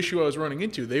was the issue I was running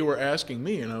into. They were asking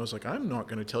me, and I was like, I'm not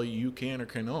going to tell you you can or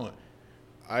cannot.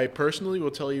 I personally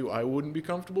will tell you I wouldn't be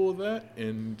comfortable with that,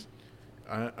 and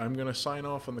I'm going to sign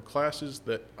off on the classes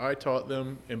that I taught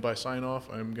them, and by sign off,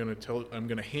 I'm going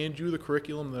to hand you the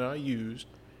curriculum that I used.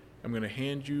 I'm going to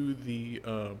hand you the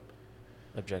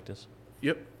Objectives.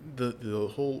 Yep, the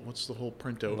whole, what's the whole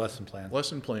printout? Lesson plan.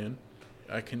 Lesson plan.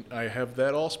 I have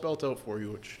that all spelt out for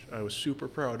you, which I was super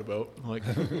proud about. Like,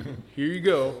 here you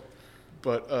go.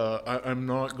 But I'm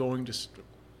not going to.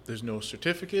 There's no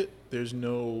certificate. There's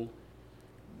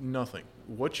nothing.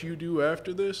 What you do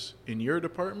after this in your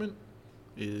department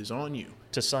is on you.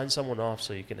 To sign someone off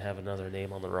so you can have another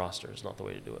name on the roster is not the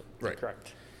way to do it. Right.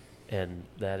 Correct. And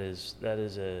that is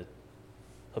a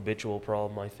habitual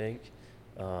problem, I think.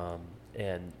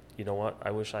 And you know what?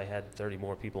 I wish I had 30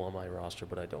 more people on my roster,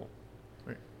 but I don't.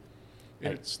 Right.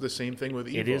 And it's the same thing with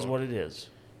EVO. It is what it is.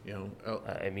 You know.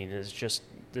 I mean, it's just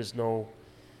there's no.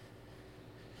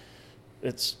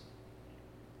 It's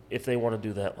if they want to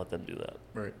do that, let them do that.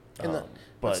 Right. And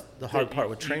But that's the hard part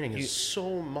with you- training you- is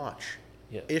so much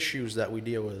Yeah. issues that we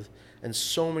deal with, and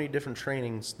so many different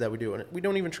trainings that we do, and we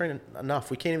don't even train enough.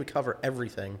 We can't even cover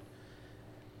everything.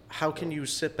 How can you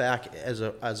sit back as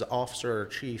an officer or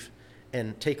chief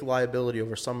and take liability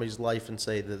over somebody's life and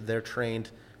say that they're trained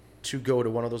to go to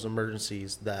one of those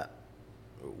emergencies that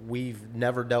we've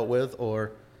never dealt with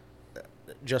or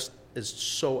just is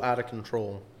so out of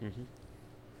control?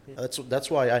 That's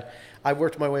why I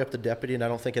worked my way up to deputy, and I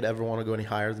don't think I'd ever want to go any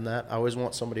higher than that. I always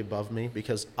want somebody above me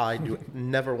because I do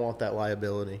never want that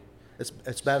liability.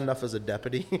 It's bad enough as a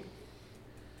deputy.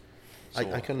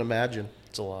 I couldn't imagine.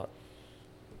 It's a lot.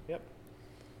 Yep.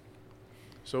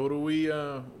 So what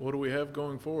do we have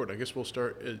going forward? I guess we'll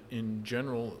start in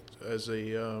general as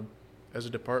a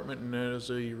department and as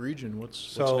a region.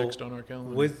 What's next on our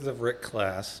calendar? With the RIC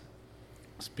class,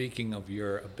 speaking of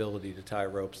your ability to tie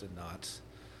ropes and knots,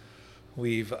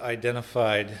 we've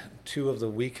identified two of the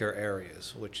weaker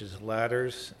areas, which is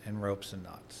ladders and ropes and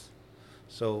knots.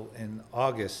 So in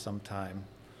August sometime,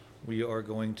 we are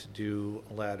going to do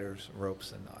ladders,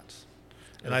 ropes, and knots.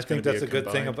 And I think that's a good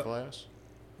thing about class.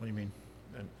 What do you mean?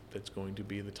 And that's going to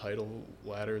be the title,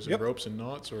 ladders and Yep. ropes and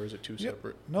knots, or is it two Yep.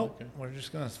 separate? Nope. Okay. We're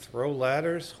just going to throw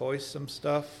ladders, hoist some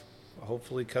stuff,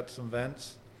 hopefully cut some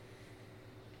vents.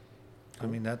 I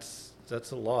mean, that's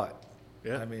a lot.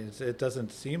 Yeah. I mean, it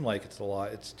doesn't seem like it's a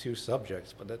lot. It's two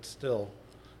subjects, but it's still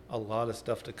a lot of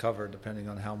stuff to cover depending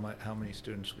on how many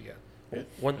students we get. Yeah,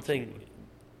 One thing,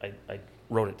 I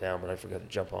wrote it down, but I forgot to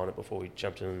jump on it before we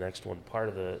jumped into the next one. Part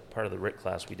of the RIT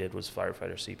class we did was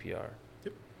firefighter CPR.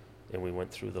 Yep. And we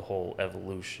went through the whole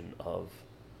evolution of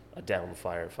a downed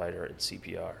firefighter and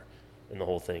CPR, and the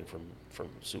whole thing from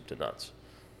soup to nuts.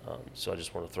 So I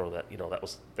just want to throw that.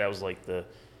 That was like the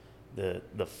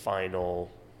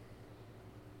final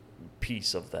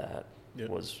piece of that. Yep.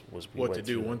 was we What went to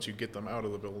do through. once you get them out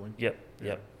of the building. Yep, Yeah.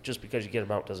 yep. Just because you get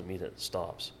them out doesn't mean it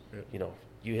stops. Yep.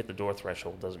 You hit the door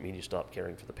threshold doesn't mean you stop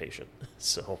caring for the patient.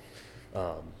 So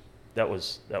that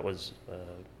was a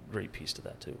great piece to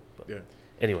that too. But Yeah.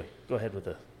 anyway, go ahead with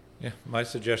the. Yeah, my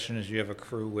suggestion is you have a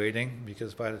crew waiting,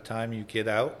 because by the time you get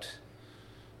out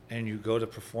and you go to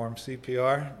perform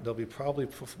CPR, they'll be probably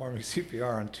performing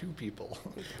CPR on two people.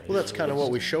 Well, that's kind of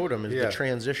what we showed them is Yeah. the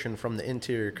transition from the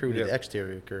interior crew to Yeah. the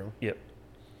exterior crew. Yep.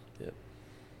 Yep.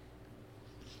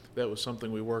 That was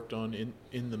something we worked on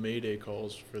in the Mayday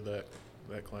calls for that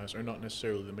class, or not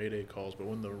necessarily the Mayday calls, but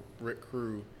when the RIT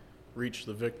crew reached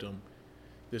the victim,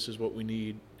 this is what we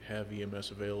need, have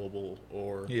EMS available,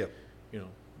 or, Yep.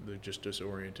 they're just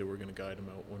disoriented, we're going to guide them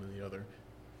out one or the other.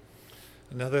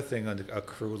 Another thing a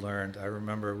crew learned, I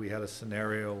remember we had a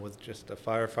scenario with just a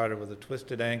firefighter with a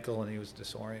twisted ankle and he was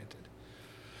disoriented.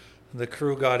 The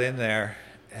crew got in there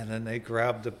and then they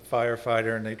grabbed the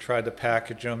firefighter and they tried to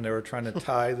package him. They were trying to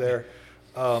tie their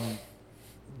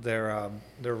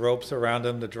ropes around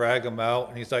him to drag him out.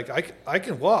 And he's like, I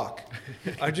can walk.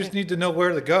 I just need to know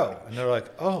where to go. And they're like,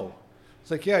 oh. It's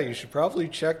like, yeah, you should probably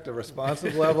check the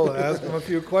responsive level and ask them a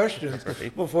few questions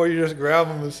before you just grab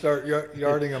them and start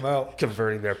yarding them out.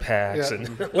 Converting their packs Yeah.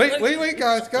 and Wait,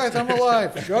 guys, I'm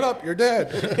alive. Shut up, you're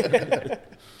dead.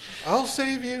 I'll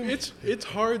save you. It's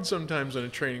hard sometimes in a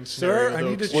training scenario. Sir, I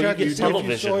need to though, well, check you you get see if tunnel you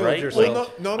vision, soiled right? yourself.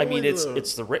 Well, not I mean, only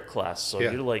it's the RIT class, so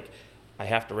Yeah. you're like, I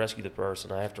have to rescue the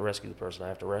person, I have to rescue the person, I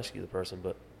have to rescue the person,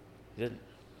 but you didn't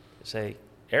say,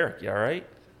 Eric, you all right?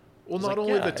 Well, It's not like,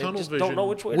 only yeah, the tunnel I just vision. don't know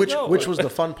which way Which to go. was the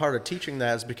fun part of teaching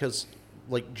that is because,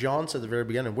 like John said at the very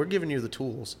beginning, we're giving you the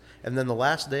tools, and then the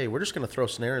last day we're just going to throw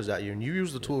scenarios at you, and you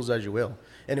use the tools as you will.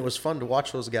 And it was fun to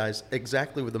watch those guys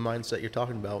exactly with the mindset you're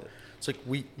talking about. It's like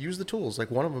we use the tools. Like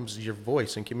one of them is your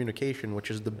voice and communication, which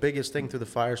is the biggest thing through the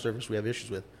fire service we have issues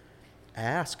with.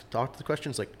 Ask, talk to the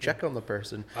questions, like check on the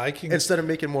person instead of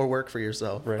making more work for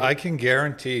yourself. Right. I can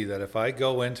guarantee that if I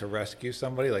go in to rescue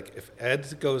somebody, like if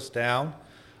Ed goes down,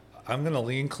 I'm going to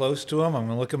lean close to him. I'm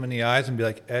going to look him in the eyes and be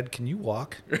like, Ed, can you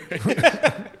walk?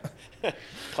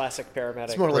 Classic paramedic.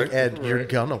 It's more like, Ed, you're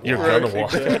gonna walk. You're gonna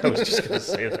walk. I was just gonna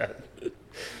say that.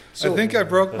 I think I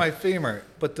broke my femur,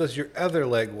 but does your other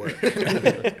leg work?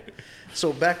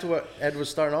 So back to what Ed was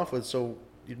starting off with. So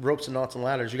ropes and knots and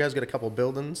ladders. You guys got a couple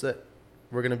buildings that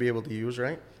we're going to be able to use,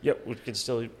 right? Yep, we can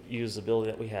still use the building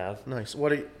that we have. Nice.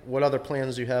 What other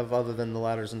plans do you have other than the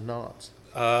ladders and knots?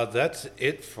 That's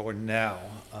it for now.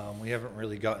 We haven't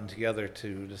really gotten together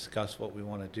to discuss what we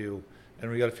want to do, and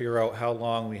we got to figure out how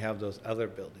long we have those other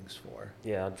buildings for.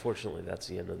 Yeah, unfortunately, that's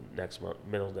the end of next month,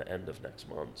 middle to end of next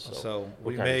month. So,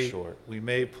 we we're kind of may short. we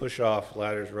may push off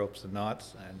ladders, ropes, and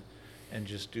knots, and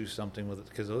just do something with it,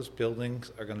 because those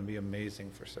buildings are going to be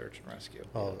amazing for search and rescue.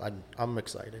 Oh, I'm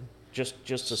excited. Just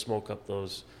to smoke up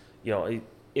those,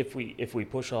 if we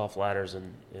push off ladders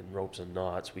and ropes and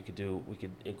knots, we could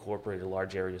incorporate a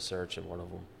large area search in one of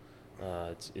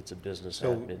them. It's a business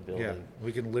So, admin building. yeah,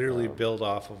 we can literally build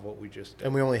off of what we just did.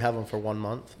 And we only have them for 1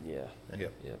 month. Yeah.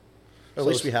 Yep. Yep. At So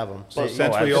least s- we have them. so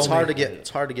since we it's hard only-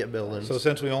 to get buildings. So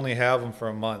since we only have them for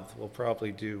a month, we'll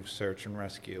probably do search and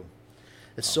rescue.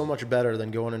 It's so much better than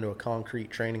going into a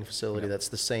concrete training facility Yeah. that's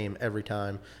the same every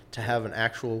time. To have an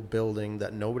actual building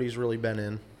that nobody's really been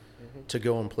in, to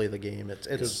go and play the game.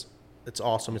 It's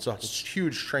awesome. It's a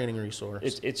huge training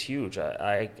resource. It's huge.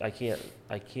 I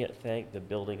can't thank the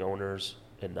building owners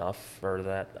enough for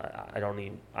that. I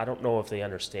don't know if they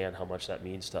understand how much that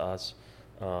means to us,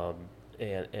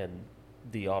 and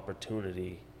the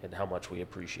opportunity and how much we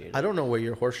appreciate it. I don't know where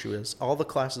your horseshoe is. All the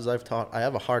classes I've taught, I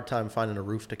have a hard time finding a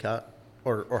roof to cut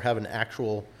or have an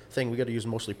actual thing. We got to use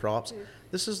mostly props.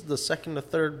 This is the second or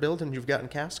third building you've got in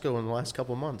Casco in the last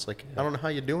couple of months. Like, I don't know how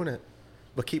you're doing it,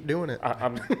 but keep doing it.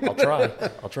 I'll try.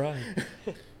 I'll try.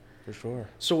 For sure.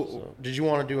 So, did you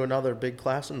want to do another big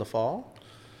class in the fall?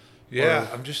 Yeah,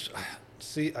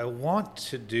 I want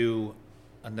to do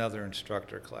another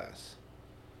instructor class,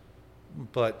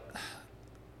 but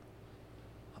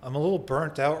I'm a little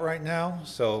burnt out right now,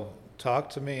 so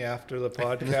talk to me after the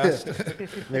podcast.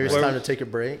 Maybe it's Where- time to take a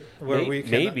break. where we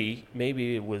can,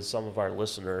 Maybe with some of our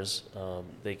listeners,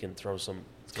 they can throw some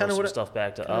kinda what I- stuff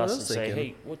back to kinda what us I and was say,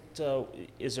 thinking. hey, what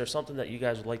is there something that you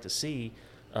guys would like to see?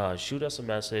 Shoot us a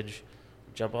message,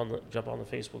 jump on the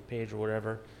Facebook page or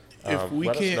whatever. If we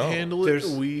let us can't know. handle it, There's-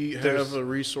 we there's- have a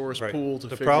resource right. pool to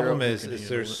The figure problem out who is can handle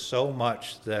there's it. so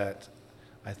much that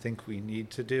I think we need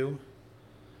to do.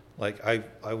 Like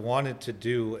I wanted to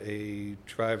do a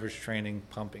driver's training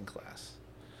pumping class.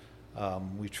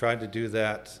 We tried to do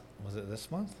that. Was it this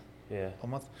month? Yeah. A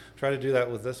month? Tried to do that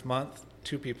with this month.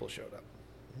 2 people showed up.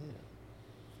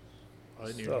 I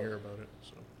didn't So- even hear about it.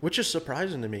 So. Which is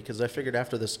surprising to me because I figured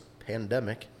after this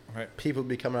pandemic, Right. people would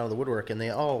be coming out of the woodwork and they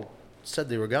all said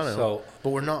they were gonna, So- but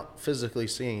we're not physically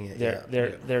seeing it They're yet.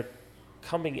 they're they're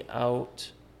coming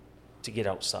out to get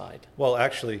outside. Well,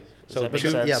 actually, Does so that make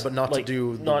 2 sense? Yeah, but not to Like,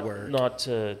 do the not, work. Not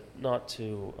to.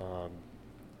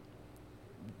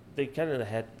 They kind of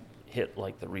had hit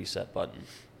like the reset button,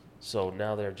 so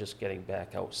now they're just getting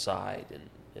back outside and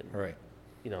Right.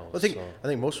 you know. I think so, I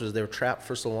think most of us they were trapped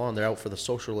for so long. They're out for the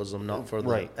socialism, not for the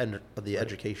Right. the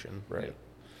education. right.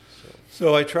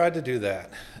 So I tried to do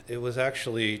that. It was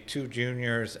actually 2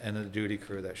 juniors and a duty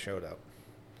crew that showed up.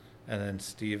 And then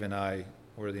Steve and I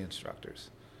were the instructors.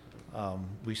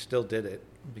 We still did it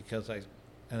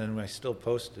and then I still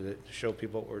posted it to show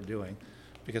people what we're doing,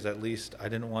 because at least I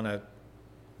didn't want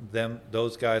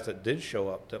those guys that did show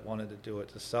up that wanted to do it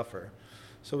to suffer.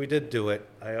 So we did do it.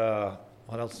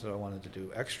 What else did I wanted to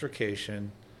do?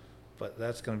 Extrication, but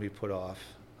that's going to be put off.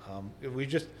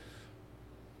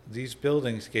 These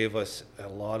buildings gave us a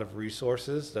lot of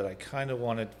resources that I kind of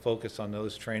wanted to focus on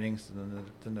those trainings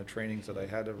than the trainings that I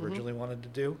had originally wanted to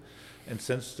do. And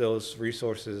since those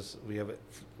resources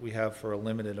we have for a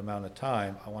limited amount of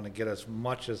time, I want to get as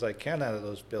much as I can out of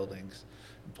those buildings,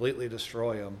 completely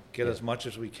destroy them, get as much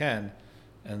as we can,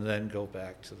 and then go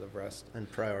back to the rest. And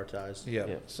prioritize. Yeah.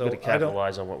 Yeah. So So to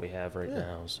capitalize on what we have right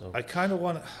now. So I kind of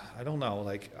want. I don't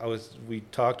know. We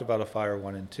talked about a fire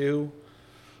 1 and 2.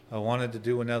 I wanted to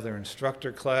do another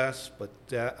instructor class, but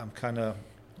that I'm kind of,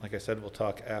 like I said, we'll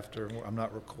talk after. I'm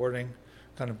not recording.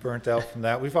 Kind of burnt out from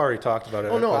that. We've already talked about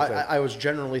it. Oh no, but I was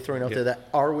generally throwing out Yeah. there that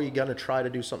are we gonna try to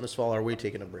do something this fall? Or are we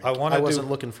taking a break? I wanna wasn't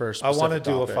do- looking for a I specific want to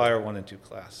do a topic. fire 1 and 2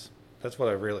 class. That's what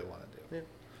I really want to do. Yeah.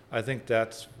 I think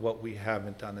that's what we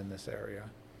haven't done in this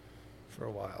area for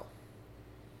a while.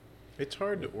 It's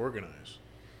hard to organize.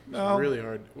 No. It's really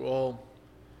hard. Well,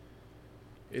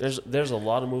 there's a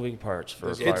lot of moving parts for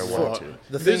There's Fire a 1 lot. and 2.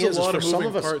 The There's thing a is lot for of some moving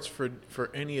of us, parts for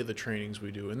any of the trainings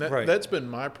we do, and Right. that's been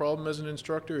my problem as an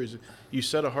instructor. Is you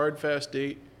set a hard fast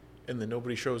date, and then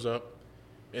nobody shows up,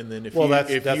 and then if That's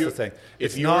if the thing.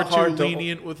 If It's you're not too hard to-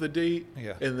 lenient with the date,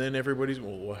 Yeah. and then everybody's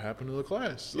what happened to the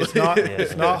class? It's not.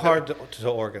 It's not hard to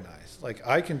organize. Like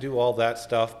I can do all that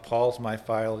stuff. Paul's my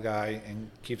file guy and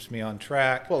keeps me on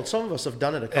track. well, some of us have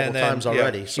done it a couple And then, times yeah,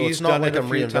 already, so he's it's not done like it a I'm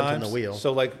few reinventing times. the wheel.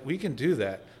 So like we can do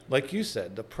that. Like you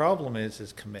said, the problem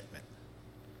is commitment.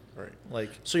 Right. Like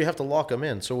So you have to lock them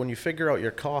in. So when you figure out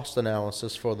your cost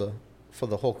analysis for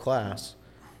the whole class,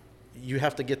 you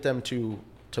have to get them to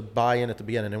buy in at the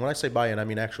beginning. And when I say buy in, I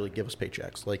mean actually give us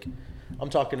paychecks. Like I'm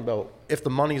talking about if the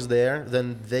money's there,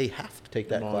 then they have to take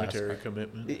that Monetary class.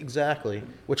 commitment. Exactly,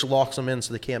 which locks them in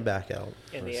so they can't back out.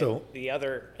 And So- the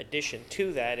other addition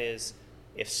to that is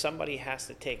if somebody has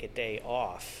to take a day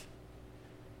off,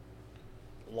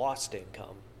 lost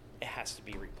income, it has to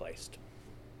be replaced.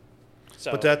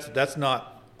 So, But that's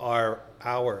not our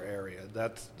area.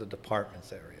 That's the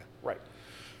department's area. right.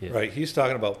 Yeah. Right. He's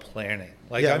talking about planning.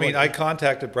 Like, Yeah, I mean, well, I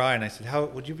contacted Brian. I said, "How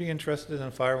would you be interested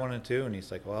in Fire 1 and 2?" And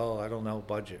he's like, "Well, I don't know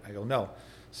budget." I go, "No,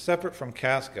 separate from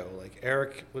Casco. Like,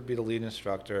 Eric would be the lead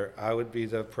instructor. I would be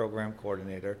the program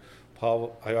coordinator.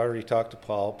 Paul, I already talked to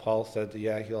Paul. Paul said,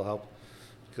 yeah, he'll help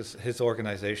because his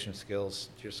organization skills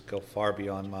just go far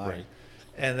beyond mine." Right.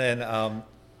 And then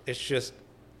it's just,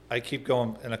 I keep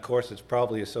going, and of course, it's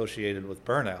probably associated with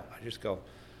burnout. I just go,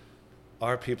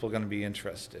 are people going to be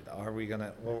interested? Are we going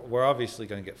to, well, we're obviously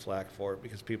going to get flack for it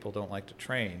because people don't like to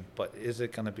train, but is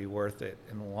it going to be worth it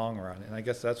in the long run? And I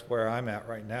guess that's where I'm at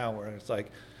right now, where it's like,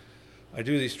 I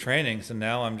do these trainings and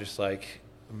now I'm just like,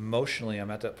 emotionally, I'm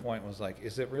at that point was like,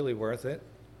 is it really worth it?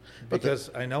 But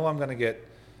Because I know I'm going to get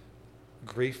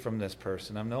grief from this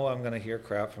person. I know I'm going to hear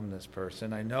crap from this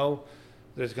person. I know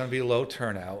there's going to be low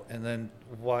turnout. And then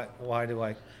why do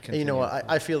I continue? You know what?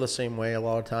 I feel the same way a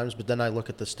lot of times, but then I look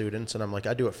at the students and I'm like,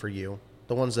 I do it for you.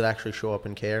 The ones that actually show up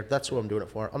and care. That's who I'm doing it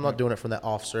for. I'm not doing it for that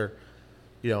officer,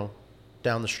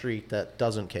 down the street that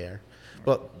doesn't care.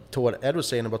 But to what Ed was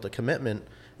saying about the commitment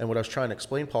and what I was trying to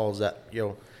explain, Paul, is that,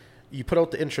 you put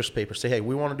out the interest paper, say, hey,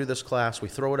 we want to do this class. We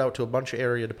throw it out to a bunch of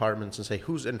area departments and say,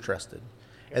 who's interested?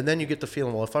 And then you get the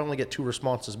feeling, well, if I only get 2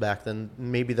 responses back, then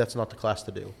maybe that's not the class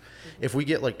to do. If we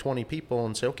get like 20 people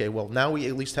and say, okay, well, now we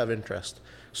at least have interest.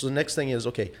 So the next thing is,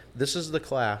 okay, this is the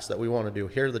class that we want to do.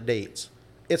 Here are the dates.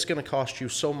 It's going to cost you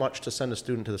so much to send a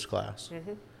student to this class.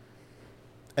 Mm-hmm.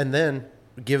 And then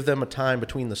give them a time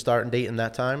between the start and date and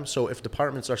that time. So if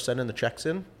departments are sending the checks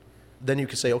in, then you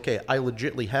can say, okay, I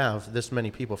legitly have this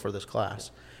many people for this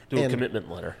class. Do a And- commitment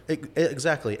letter.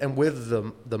 Exactly. And with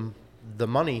the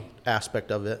money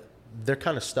aspect of it, they're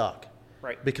kind of stuck.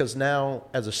 Right. Because now,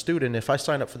 as a student, if I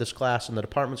sign up for this class and the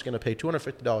department's going to pay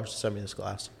 $250 to send me this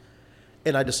class,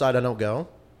 and I decide I don't go,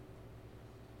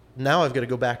 now I've got to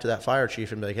go back to that fire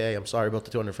chief and be like, hey, I'm sorry about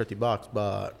the $250,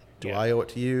 but do Yeah. I owe it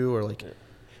to you? Or like,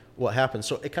 what happens?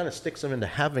 So it kind of sticks them into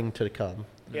having to come.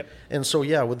 Yep. And so,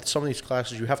 yeah, with some of these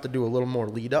classes, you have to do a little more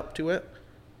lead up to it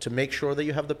to make sure that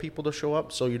you have the people to show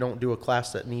up. So you don't do a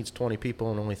class that needs 20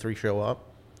 people and only 3 show up.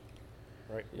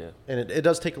 Right. Yeah. And it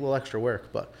does take a little extra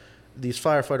work, but these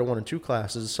firefighter 1 and 2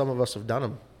 classes, some of us have done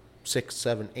them 6,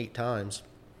 7, 8 times.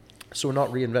 So we're not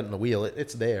reinventing the wheel.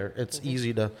 It's there. It's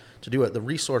easy to do it. The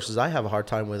resources I have a hard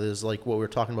time with is like what we were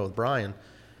talking about with Brian.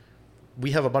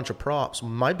 We have a bunch of props.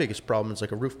 My biggest problem is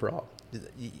like a roof prop.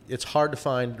 It's hard to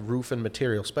find roof and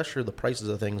material, especially the prices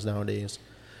of things nowadays.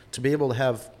 To be able to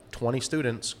have 20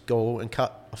 students go and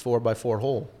cut a 4x4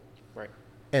 hole Right.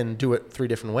 and do it 3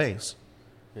 different ways.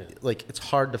 Yeah. Like, it's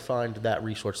hard to find that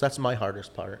resource. That's my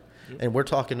hardest part. And we're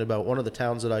talking about one of the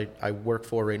towns that I work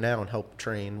for right now and help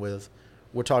train with.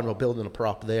 We're talking about building a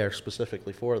prop there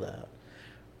specifically for that.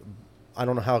 I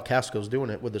don't know how Casco's doing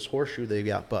it with this horseshoe they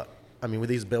got, but I mean, with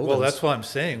these buildings, Well, that's what I'm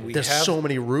saying. there's so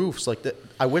many roofs. Like that,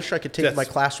 I wish I could take my That's-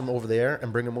 classroom over there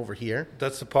and bring them over here.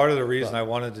 That's the part of the reason But- I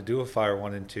wanted to do a Fire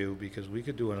 1 and 2 because we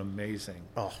could do an amazing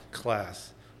Oh.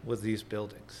 class with these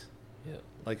buildings. Yeah.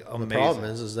 Like The amazing. problem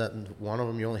is that one of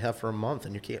them you only have for a month,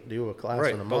 and you can't do a class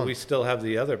right, in a but month. we still have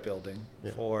the other building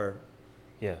Yeah. for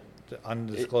Yeah. the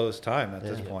undisclosed time at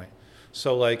this Yeah. point.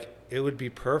 So like it would be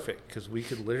perfect because we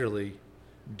could literally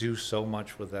do so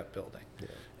much with that building.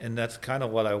 And that's kind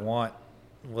of what I want,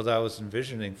 what I was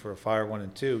envisioning for a Fire 1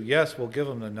 and 2. Yes, we'll give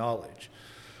them the knowledge,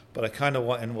 but I kind of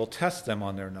want, and we'll test them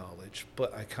on their knowledge,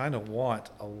 but I kind of want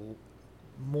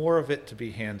more of it to be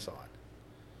hands-on.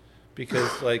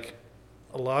 Because like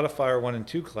a lot of Fire 1 and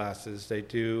 2 classes, they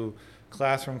do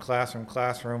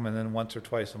classroom, and then once or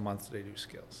twice a month they do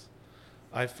skills.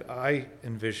 I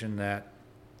envision that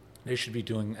they should be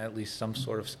doing at least some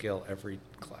sort of skill every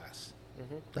class.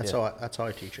 That's Yeah. how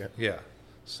I teach it. Yeah.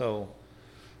 So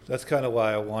that's kind of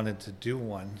why I wanted to do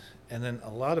one. And then a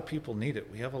lot of people need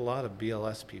it. We have a lot of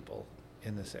BLS people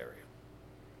in this area.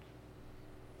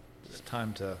 It's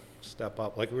time to step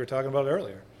up, like we were talking about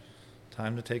earlier.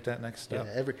 Time to take that next step.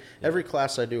 Yeah, every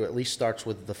class I do at least starts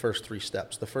with the first 3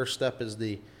 steps. The first step is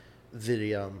the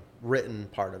written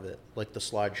part of it, like the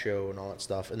slideshow and all that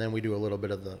stuff, and then we do a little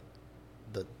bit of the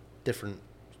different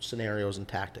scenarios and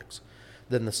tactics.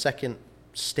 Then the second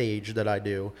stage that I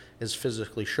do is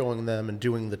physically showing them and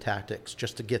doing the tactics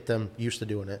just to get them used to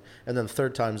doing it. And then the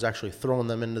third time is actually throwing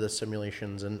them into the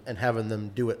simulations and having them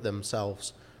do it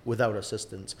themselves without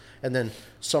assistance. And then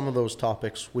some of those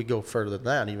topics, we go further than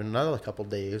that, even another couple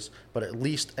days, but at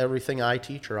least everything I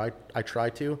teach or I try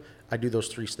to, I do those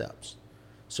 3 steps.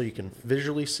 So you can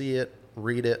visually see it,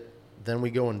 read it, then we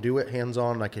go and do it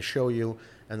hands-on, and I can show you,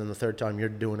 and then the third time you're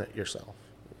doing it yourself.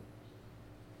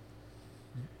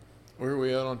 Where are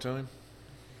we at on time?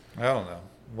 I don't know.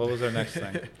 What was our next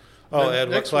thing? Oh, Ed, what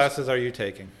Next was- classes are you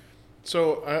taking?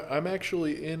 So I'm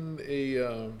actually in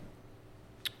a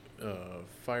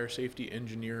fire safety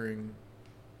engineering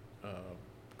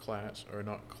class, or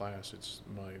not class, it's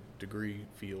my degree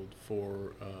field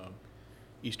for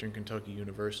Eastern Kentucky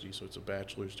University, so it's a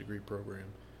bachelor's degree program.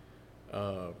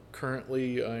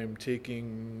 Currently, I'm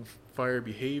taking fire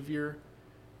behavior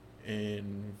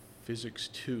and physics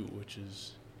 2, which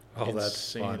is Oh,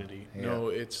 that's fun. insanity. Yeah. No,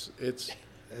 it's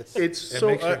It so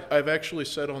makes you- I've actually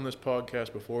said on this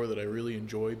podcast before that I really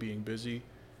enjoy being busy,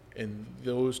 and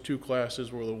those 2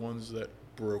 classes were the ones that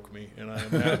broke me. And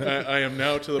I am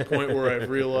now to the point where I've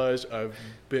realized I've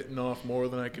bitten off more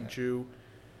than I can chew,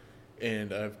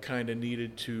 and I've kind of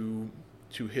needed to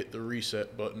hit the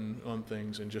reset button on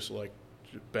things and just like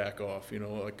back off. You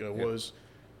know, like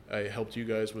I helped you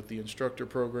guys with the instructor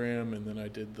program, and then I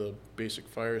did the basic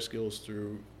fire skills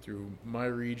through my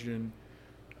region.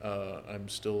 I'm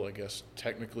still, I guess,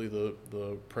 technically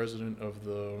the president of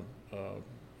the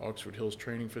Oxford Hills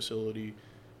training facility,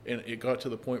 and it got to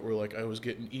the point where like I was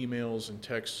getting emails and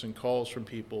texts and calls from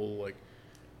people like,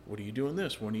 "What are you doing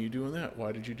this? When are you doing that?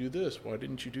 Why did you do this? Why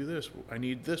didn't you do this? I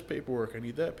need this paperwork. I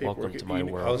need that paperwork." Welcome to my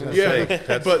world. I was going to Yeah,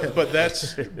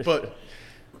 say, but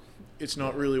it's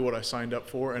not really what I signed up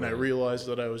for, and I realized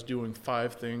that I was doing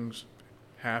 5 things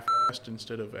half-assed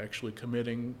instead of actually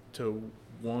committing to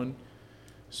one.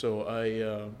 So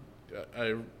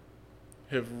I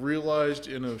have realized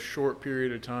in a short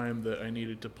period of time that I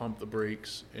needed to pump the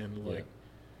brakes and like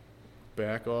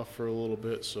back off for a little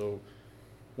bit. So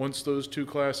once those 2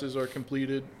 classes are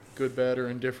completed, good, bad, or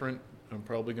indifferent, I'm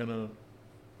probably gonna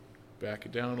back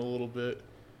it down a little bit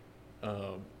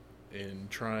and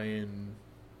try and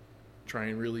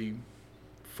really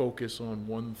focus on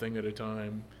one thing at a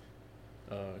time,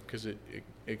 because it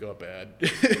got bad.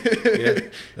 yeah,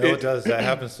 no, it does. That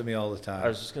happens to me all the time. I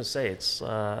was just gonna say, it's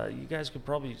you guys could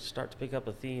probably start to pick up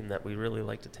a theme that we really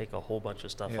like to take a whole bunch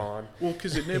of stuff Yeah. on. Well,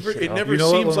 because it never You know? You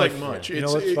know what, seems when like my- much. you know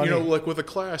It's what's you know, funny? like with a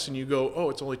class, and you go, "Oh,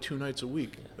 it's only 2 nights a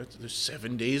week. There's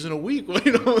 7 days in a week."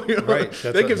 You know, Right, that's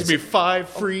that what- gives me 5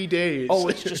 free days. Oh,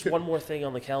 it's just one more thing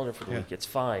on the calendar for the Yeah. week. It's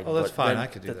fine. Oh, that's but fine. then I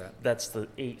could do that. That's the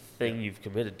 8th thing you've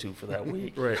committed to for that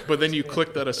week. right. But then you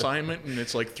click that assignment, and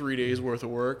it's like 3 days worth of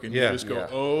work, and Yeah. you just go, Yeah.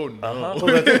 "Oh no." Uh-huh.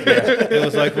 Well, it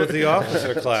was like with the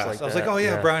officer class. like I was like, that, "Oh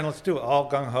yeah, yeah. Brian, let's do it." All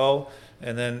gung ho,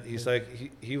 and then he's like,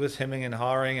 he was hemming and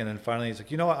hawing, and then finally he's like,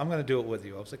 "You know what? I'm going to do it with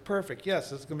you." I was like, "Perfect, yes,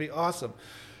 this is going to be awesome."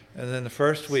 And then the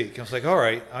first week, I was like, "All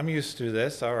right, I'm used to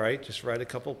this. All right, just write a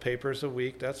couple papers a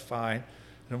week. That's fine."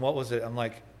 And what was it? I'm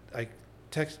like, I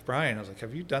text Brian. I was like,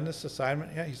 "Have you done this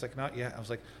assignment yet?" He's like, "Not yet." I was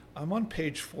like, "I'm on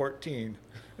page 14.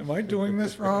 Am I doing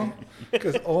this wrong?"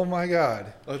 Because oh my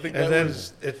god. I think And that then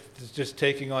was it's just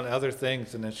taking on other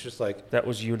things, and it's just like, That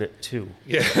was Unit 2.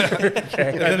 yeah.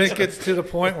 And then it gets to the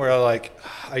point where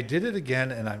I did it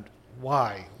again, and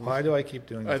why? Why do I keep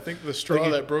doing I this? think the straw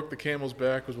Like, that broke the camel's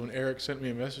back was when Eric sent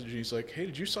me a message. And he's like, "Hey,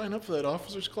 did you sign up for that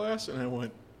officer's class?" And I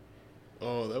went,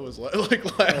 "Oh, that was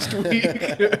like last week."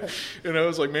 And I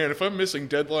was like, "Man, if I'm missing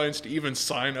deadlines to even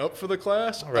sign up for the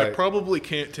class, I Right. probably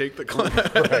can't take the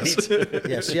class."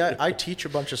 Yeah, see, I teach a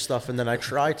bunch of stuff, and then I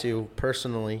try to,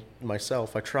 personally,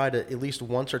 myself, I try to at least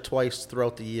once or twice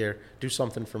throughout the year do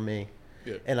something for me.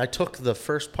 Yeah. And I took the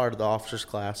first part of the officer's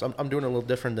class. I'm doing it a little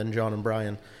different than John and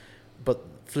Brian. But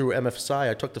through MFSI,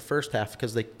 I took the first half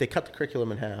because they cut the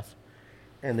curriculum in half.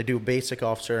 And they do a basic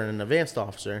officer and an advanced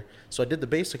officer. So I did the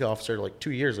basic officer like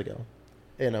 2 years ago.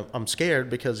 And I'm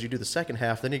scared because you do the second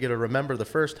half, then you got to remember the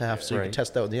first half so you can Right.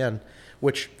 test out in the end,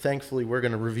 which thankfully we're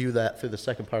going to review that through the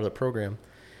second part of the program.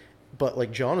 But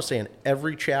like John was saying,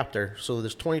 every chapter, so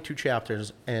there's 22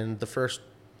 chapters, and the first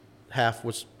half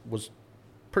was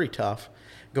pretty tough.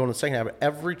 Going to the second half,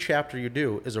 every chapter you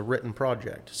do is a written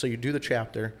project. So you do the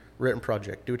chapter, written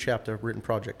project, do a chapter, written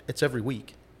project. It's every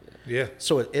week. Yeah.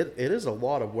 So it is a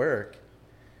lot of work.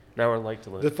 Now we're like to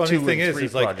The funny thing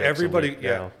is like projects a everybody, week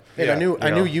yeah. now. And yeah. I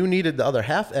knew Yeah. you needed the other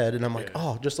half, Ed, and I'm like, Yeah.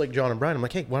 oh, just like John and Brian. I'm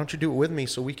like, hey, why don't you do it with me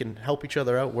so we can help each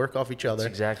other out, work off each other.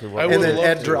 That's exactly I what would And then love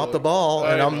Ed to. dropped the ball,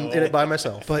 and I I'm know. in it by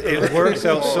myself. But it works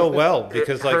out so well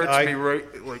because like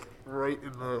right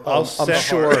in the. I'll I'm send,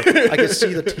 sure I can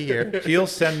see the tear. he'll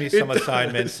send me some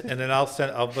assignments, and then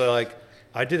I'll be like,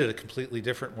 I did it a completely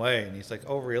different way, and he's like,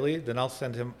 oh really? Then I'll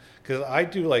send him because I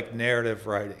do like narrative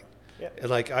writing, Yeah. And,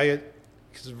 like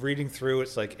because reading through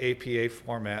it's like APA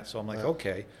format, so I'm like,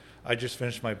 okay. I just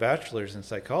finished my bachelor's in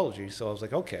psychology, so I was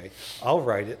like, okay, I'll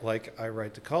write it like I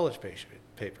write the college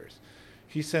papers.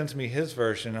 he sends me his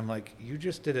version. I'm like, you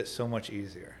just did it so much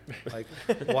easier. Like,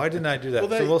 why didn't I do that?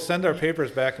 Well, So we'll send our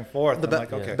papers back and forth. The I'm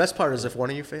like, okay. The best part is if one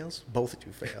of you fails, both of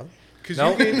you fail. Because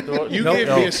Nope. you Nope. gave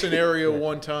No. me a scenario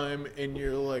one time, and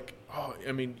you're like, oh,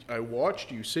 I mean, I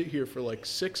watched you sit here for like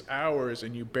 6 hours,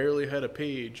 and you barely had a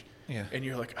page. Yeah. And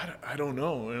you're like, I don't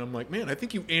know. And I'm like, man, I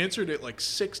think you answered it like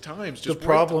 6 times. The Just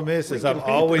problem right is I'm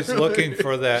always looking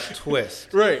for that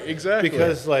twist. Right, exactly.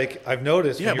 Because, like, I've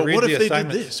noticed yeah, when you but read what the if they did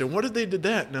assignments, this and what if they did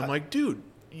that? And I'm like, dude,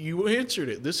 you answered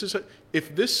it. This is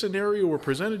if this scenario were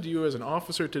presented to you as an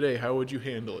officer today, how would you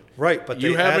handle it? right? But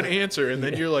You they have add- an answer, and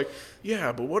then you're like,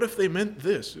 yeah, but what if they meant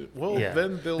this? Well, Yeah.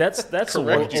 then they'll That's the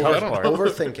correct one you. tough I don't part. know.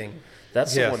 Overthinking.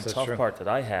 That's Yes, the one that's tough true. part that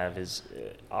I have is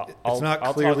It's not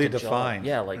I'll clearly talk to John. defined.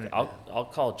 Yeah, like I'll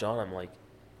call John. I'm like,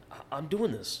 I'm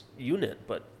doing this unit,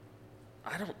 but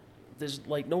I don't. There's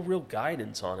like no real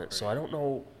guidance on it, so I don't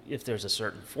know if there's a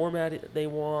certain format they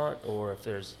want, or if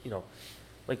there's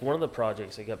like one of the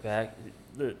projects I got back,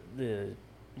 the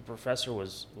professor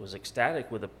was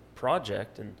ecstatic with a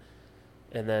project, and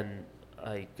then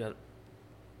I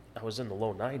was in the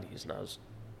low 90s, and I was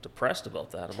depressed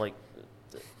about that. I'm like,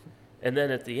 and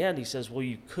then at the end he says, well,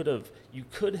 you could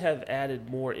have added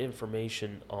more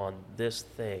information on this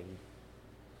thing,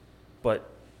 but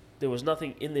there was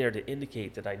nothing in there to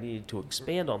indicate that I needed to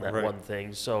expand on that Right. one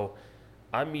thing. So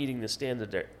I'm meeting the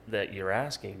standard that you're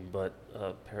asking, but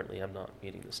apparently I'm not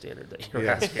meeting the standard that you're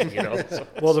Yeah. asking. So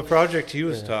Well, the project he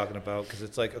was Yeah. talking about, because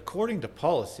it's like, according to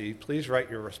policy, please write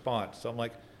your response. So I'm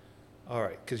like, all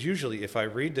right, because usually if I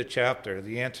read the chapter,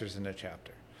 the answer's in the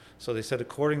chapter. So they said,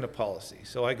 according to policy.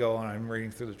 So I go and I'm reading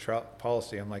through the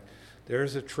policy. I'm like,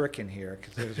 there's a trick in here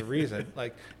because there's a reason.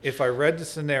 Like, if I read the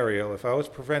scenario, if I was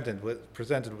presented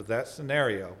with that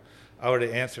scenario, I would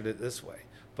have answered it this way.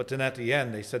 But then at the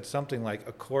end, they said something like,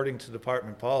 according to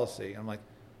department policy. I'm like,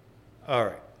 all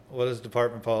right, what does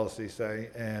department policy say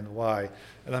and why?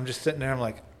 And I'm just sitting there, I'm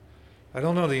like, I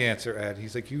don't know the answer, Ed.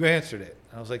 He's like, you answered it.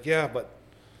 And I was like, yeah, but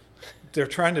they're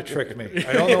trying to trick me.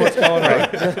 I don't know what's going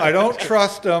on. I don't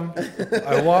trust them.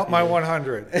 I want my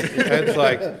 100. Ed's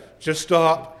like, just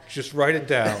stop. Just write it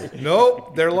down.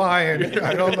 Nope, they're lying.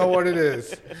 I don't know what it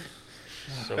is.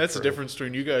 So That's the true. difference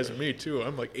between you guys and me too.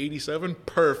 I'm like 87,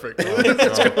 perfect.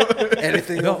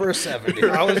 Anything over a 70.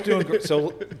 I was doing great.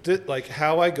 So, like,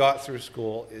 how I got through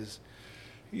school is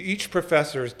each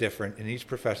professor is different, and each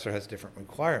professor has different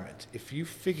requirements. If you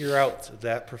figure out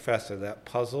that professor, that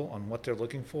puzzle on what they're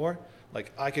looking for,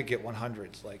 like, I could get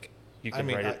 100s. Like, You can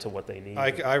write it to what they need.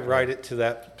 I write it to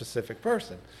that specific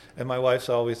person. And my wife's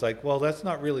always like, well, that's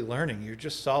not really learning. You're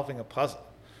just solving a puzzle.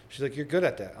 She's like, you're good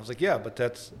at that. I was like, yeah, but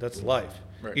that's life.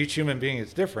 Right. Each human being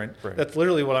is different. Right. That's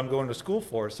literally what I'm going to school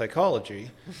for,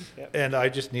 psychology. Yep. And I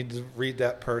just need to read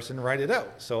that person, write it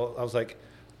out. So I was like,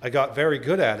 I got very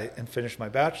good at it and finished my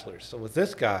bachelor's. So with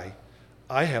this guy,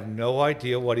 I have no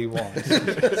idea what he wants.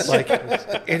 Like,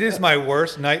 it is my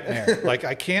worst nightmare. Like,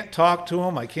 I can't talk to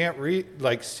him. I can't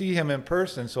see him in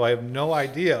person. So I have no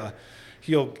idea.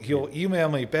 He'll email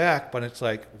me back, but it's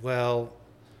like, well,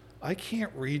 I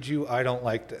can't read you. I don't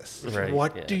like this. Right,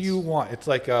 What do yes. you want? It's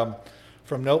like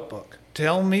from Notebook.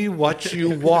 Tell me what you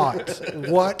want.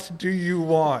 What do you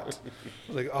want?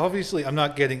 Like, obviously, I'm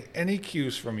not getting any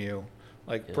cues from you.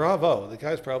 Like, bravo, the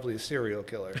guy's probably a serial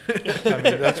killer. I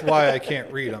mean, that's why I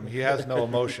can't read him. He has no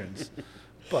emotions.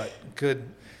 But good.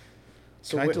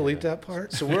 So Can I we- delete that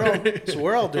part? So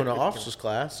we're all doing an officer's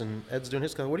class, and Ed's doing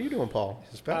his class. What are you doing, Paul?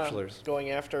 His bachelor's. Going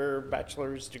after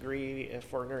bachelor's degree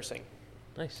for nursing.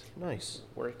 Nice. Nice.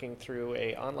 Working through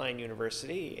a online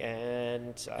university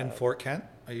and In Fort Kent?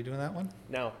 Are you doing that one?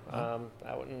 no,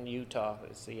 out in Utah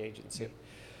is the agency,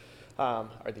 or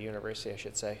the university, I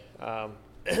should say.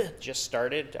 Just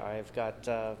started. I've got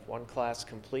one class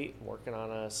complete. I'm working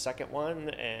on a second one,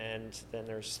 and then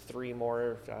there's 3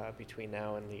 more between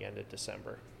now and the end of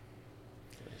December.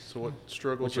 So what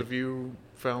struggles What's your- have you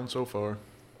found so far?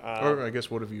 Or I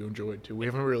guess what have you enjoyed too? We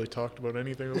haven't really talked about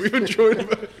anything that we've enjoyed.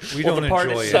 We Well, don't the part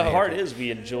enjoy is, it. the part is we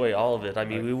enjoy all of it. I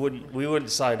mean, we wouldn't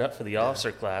sign up for the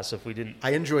officer class if we didn't.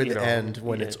 I enjoy you the know, end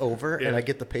when yeah. it's over, and Yeah. I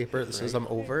get the paper that says I'm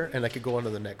over, and I could go on to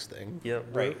the next thing. Yeah,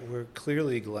 We're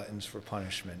clearly gluttons for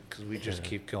punishment because we just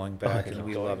keep going back and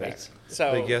we Going love back. it.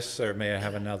 So But yes, sir, may I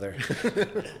have another?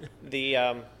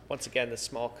 the once again, the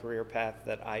small career path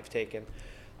that I've taken,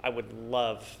 I would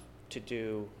love to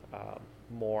do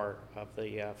more of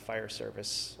the fire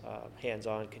service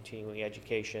hands-on continuing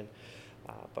education,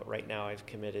 but right now I've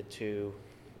committed to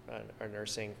a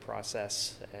nursing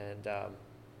process, and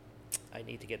I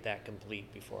need to get that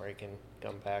complete before I can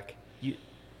come back. You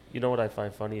know what I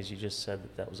find funny is you just said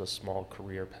that was a small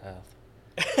career path.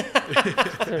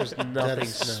 There's nothing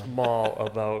is- no. small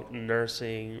about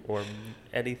nursing or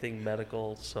anything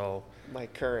medical. So My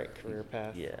current career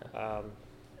path. yeah,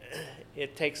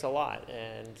 It takes a lot,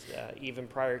 and even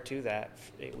prior to that,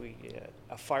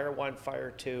 a Fire 1,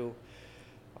 Fire 2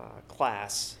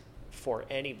 class for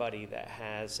anybody that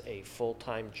has a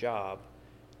full-time job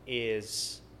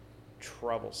is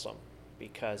troublesome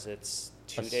because it's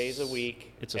 2 days a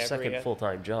week. it's a every- second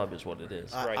full-time job, is what it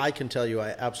is. Right. I can tell you I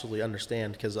absolutely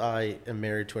understand because I am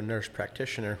married to a nurse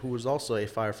practitioner who is also a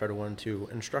firefighter 1 and 2,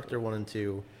 instructor 1 and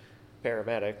 2,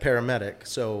 paramedic. paramedic.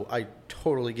 So I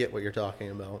totally get what you're talking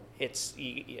about. It's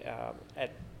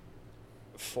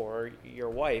for your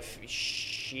wife.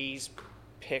 She's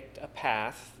picked a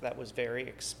path that was very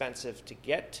expensive to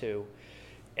get to,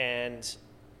 and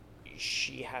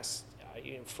she has.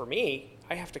 For me,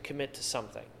 I have to commit to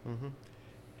something,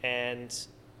 and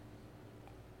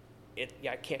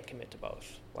I can't commit to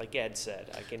both. Like Ed said,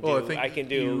 I can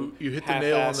do. you hit the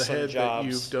nail on the half-ass some head that jobs.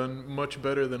 you've done much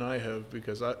better than I have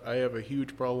because I have a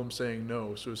huge problem saying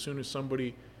no. So as soon as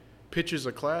somebody pitches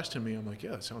a class to me, I'm like,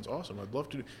 yeah, that sounds awesome. I'd love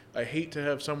to. I hate to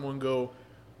have someone go,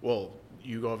 well,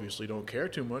 you obviously don't care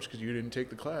too much because you didn't take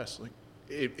the class. Like,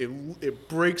 it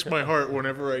breaks my heart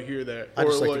whenever I hear that. I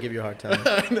just Or like to give you a hard time.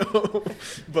 I know,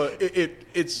 but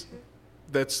it's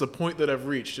that's the point that I've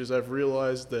reached is I've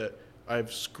realized that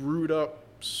I've screwed up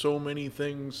so many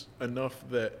things enough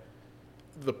that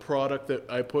the product that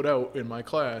I put out in my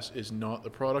class is not the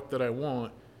product that I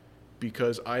want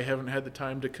because I haven't had the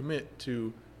time to commit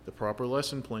to the proper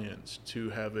lesson plans,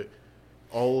 to have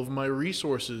all of my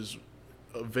resources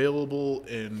available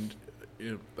and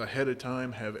ahead of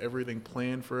time, have everything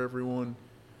planned for everyone,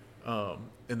 and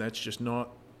that's just not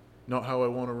how I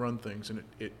want to run things. And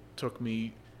it took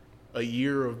me a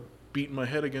year of beating my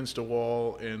head against a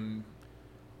wall and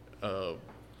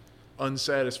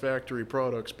unsatisfactory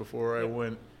products before I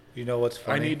went. You know what's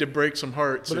funny? I need to break some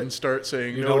hearts and start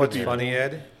saying You no know to what's people. funny,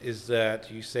 Ed, is that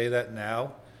you say that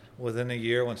now. Within a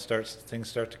year, when things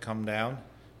start to come down,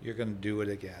 you're going to do it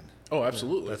again. Oh,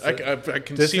 absolutely. That's it. I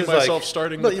can This see is myself like-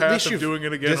 starting But the at path least of you've- doing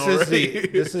it again This already. is the.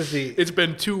 This is the. It's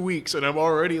been 2 weeks and I'm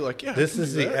already like, yeah. I This can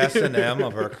is do the that. S&M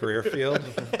of our career field.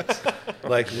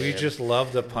 Like, we just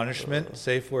love the punishment.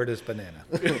 Safe word is banana.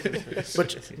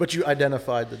 But you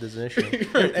identified that there's an issue.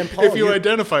 And Paul, If you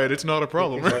identify it, it's not a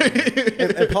problem, right?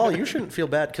 and Paul, you shouldn't feel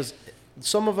bad because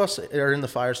some of us are in the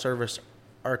fire service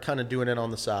are kind of doing it on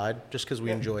the side just because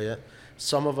we enjoy it.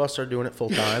 Some of us are doing it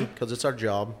full time because it's our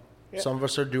job. Yep. Some of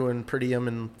us are doing per diem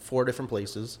in 4 different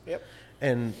places. Yep.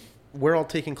 And we're all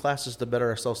taking classes to better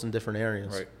ourselves in different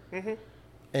areas. Right.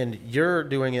 And you're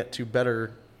doing it to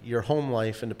better your home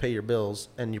life and to pay your bills,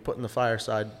 and you're putting the fire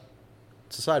side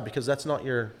aside because that's not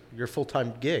your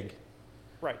full-time gig.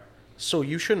 Right. So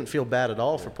you shouldn't feel bad at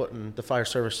all for putting the fire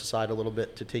service aside a little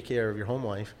bit to take care of your home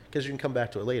life because you can come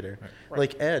back to it later. Right.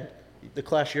 Like Ed, the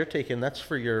class you're taking, that's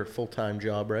for your full-time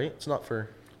job, right? It's not for...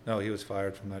 No, he was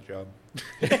fired from that job.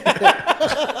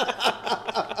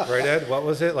 Right, Ed? What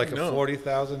was it? Like a No.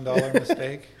 $40,000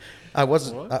 mistake? I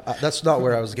wasn't... that's not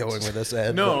where I was going with this,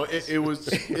 Ed. No, but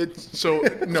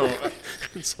no.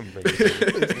 It's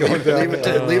amazing. Going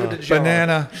down leave it to John.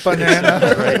 banana.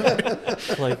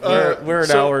 Like we're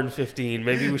an hour and 15.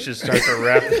 Maybe we should start to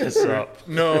wrap this up.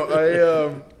 No,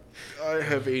 I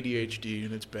have ADHD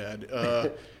and it's bad.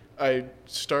 I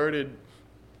started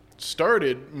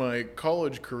my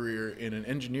college career in an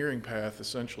engineering path,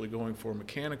 essentially going for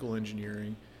mechanical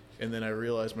engineering, and then I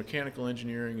realized mechanical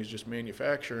engineering is just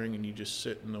manufacturing, and you just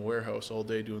sit in the warehouse all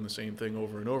day doing the same thing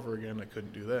over and over again. I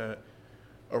couldn't do that.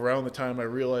 Around the time I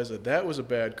realized that was a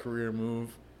bad career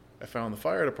move, I found the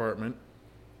fire department,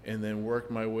 and then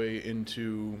worked my way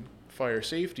into fire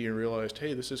safety and realized,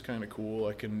 hey, this is kind of cool.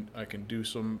 I can do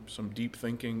some deep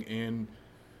thinking and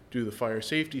do the fire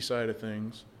safety side of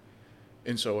things.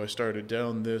 And so I started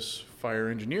down this fire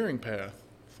engineering path,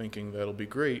 thinking that'll be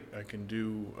great. I can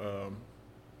do,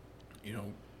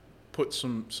 put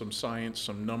some science,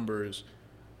 some numbers,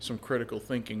 some critical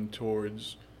thinking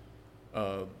towards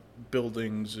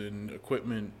buildings and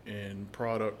equipment and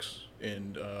products,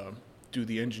 and do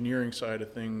the engineering side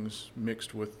of things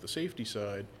mixed with the safety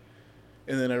side.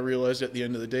 And then I realized at the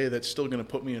end of the day, that's still going to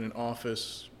put me in an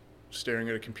office staring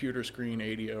at a computer screen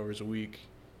 80 hours a week,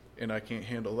 and I can't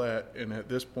handle that. And at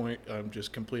this point, I'm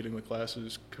just completing the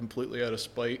classes completely out of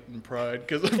spite and pride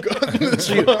because I've gotten this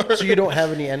far. So you don't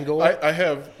have any end goal? I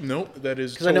have that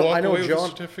is Because to walk I know away with a John.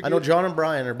 certificate. I know John and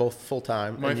Brian are both full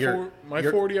time. My you're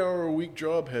 40-hour-a-week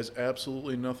job has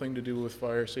absolutely nothing to do with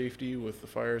fire safety, with the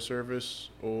fire service,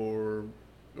 or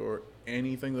or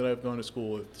anything that I've gone to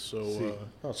school with. So See.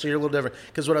 Oh, so you're a little different.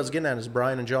 Because what I was getting at is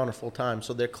Brian and John are full time,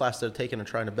 so their class they're taking are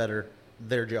trying to better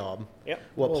their job. Yep.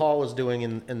 What Paul was doing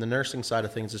in the nursing side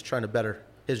of things is trying to better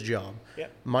his job.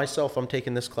 Yep. Myself, I'm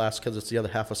taking this class because it's the other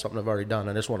half of something I've already done.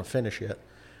 I just want to finish it.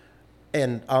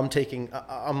 And I'm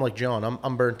like John,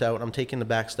 I'm burnt out. I'm taking the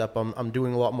back step. I'm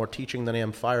doing a lot more teaching than I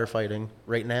am firefighting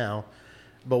right now.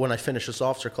 But when I finish this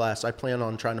officer class, I plan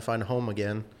on trying to find a home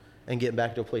again and getting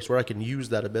back to a place where I can use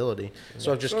that ability.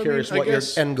 So I'm just curious what your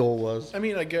end goal was. I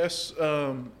mean, I guess,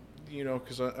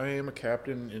 because I am a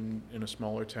captain in a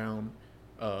smaller town,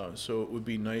 so it would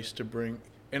be nice to bring,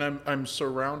 and I'm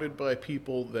surrounded by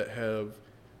people that have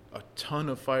a ton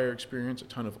of fire experience, a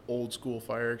ton of old school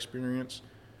fire experience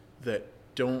that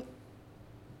don't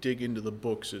dig into the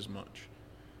books as much.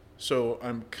 So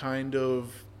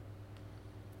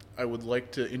I would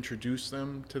like to introduce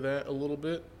them to that a little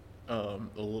bit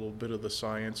of the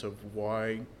science of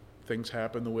why things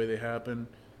happen the way they happen.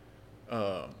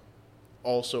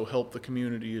 Also help the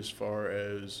community as far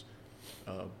as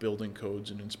building codes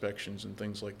and inspections and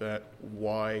things like that.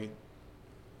 Why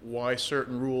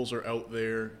certain rules are out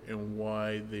there and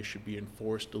why they should be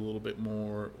enforced a little bit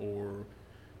more, or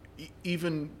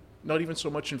even not even so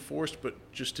much enforced, but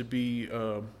just to be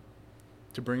to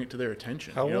bring it to their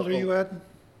attention. How old are you, Ed?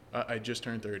 I just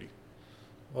turned 30.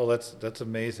 Well, that's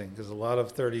amazing, because a lot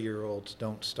of 30-year-olds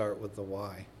don't start with the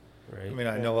why. Right. I mean,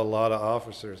 I know a lot of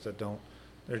officers that don't.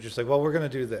 They're just like, well, we're going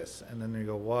to do this. And then they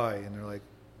go, why? And they're like,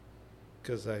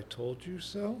 because I told you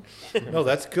so? No,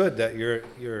 that's good that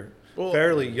you're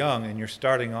fairly young and you're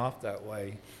starting off that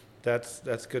way.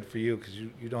 That's good for you, because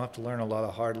you don't have to learn a lot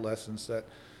of hard lessons that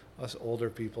us older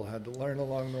people had to learn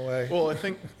along the way. Well, I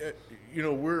think,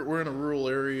 we're in a rural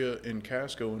area in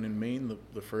Casco, and in Maine,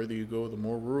 the further you go, the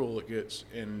more rural it gets.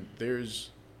 And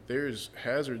there's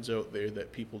hazards out there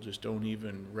that people just don't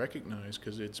even recognize,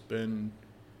 because it's been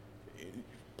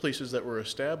places that were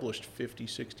established 50,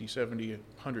 60, 70,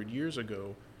 100 years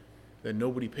ago that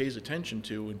nobody pays attention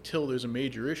to until there's a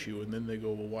major issue. And then they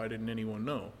go, well, why didn't anyone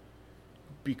know?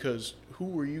 Because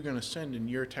who are you going to send in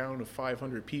your town of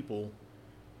 500 people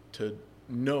to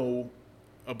know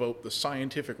about the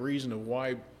scientific reason of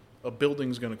why a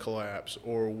building's going to collapse,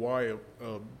 or why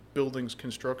a building's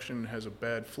construction has a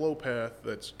bad flow path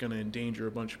that's going to endanger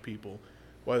a bunch of people,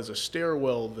 why there's a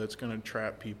stairwell that's going to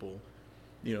trap people.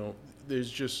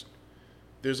 There's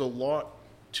a lot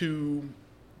to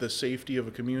the safety of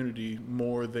a community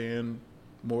more than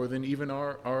even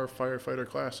our firefighter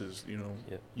classes.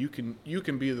 Yep. You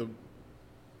can be the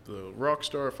rock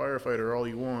star firefighter all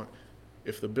you want.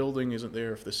 If the building isn't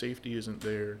there, if the safety isn't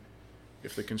there,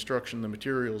 if the construction, the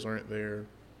materials aren't there,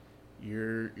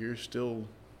 you're still,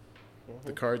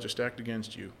 the cards are stacked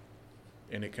against you.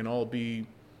 And it can all be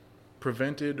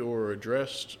prevented or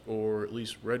addressed, or at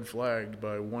least red flagged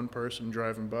by one person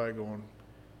driving by going,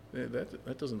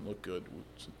 that doesn't look good.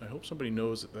 I hope somebody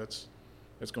knows that's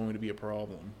going to be a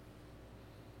problem.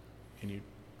 And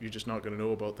you're just not going to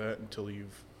know about that until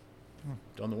you've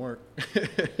done the work.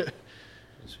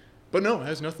 But no, it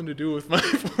has nothing to do with my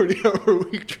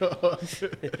 40-hour-a-week job.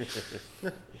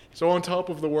 So on top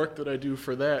of the work that I do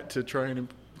for that, to try and,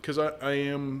 because I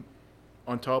am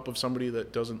on top of somebody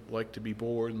that doesn't like to be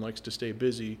bored and likes to stay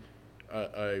busy,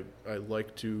 I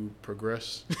like to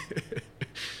progress.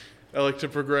 I like to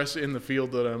progress in the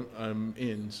field that I'm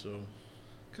in. So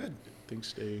Good. Things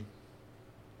stay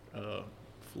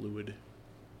fluid.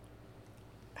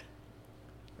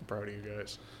 I'm proud of you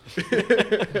guys.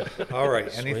 All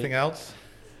right. Sweet. Anything else?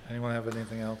 Anyone have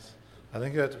anything else? I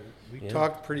think that we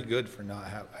talked pretty good for not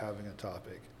having a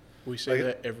topic. We say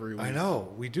that every week. I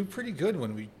know. We do pretty good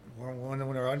when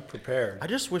we're unprepared. I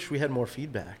just wish we had more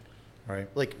feedback. Right.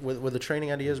 Like with the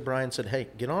training ideas, Brian said, hey,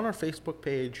 get on our Facebook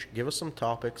page, give us some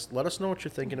topics, let us know what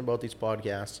you're thinking about these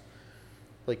podcasts.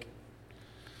 Like,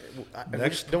 we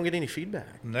just don't get any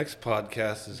feedback. Next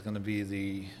podcast is going to be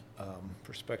the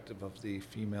perspective of the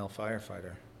female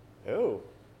firefighter. Oh.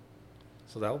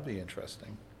 So that will be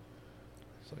interesting.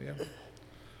 So, yeah.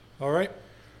 All right.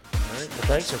 All right. Well,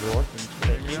 thanks, everyone.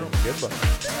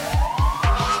 Goodbye.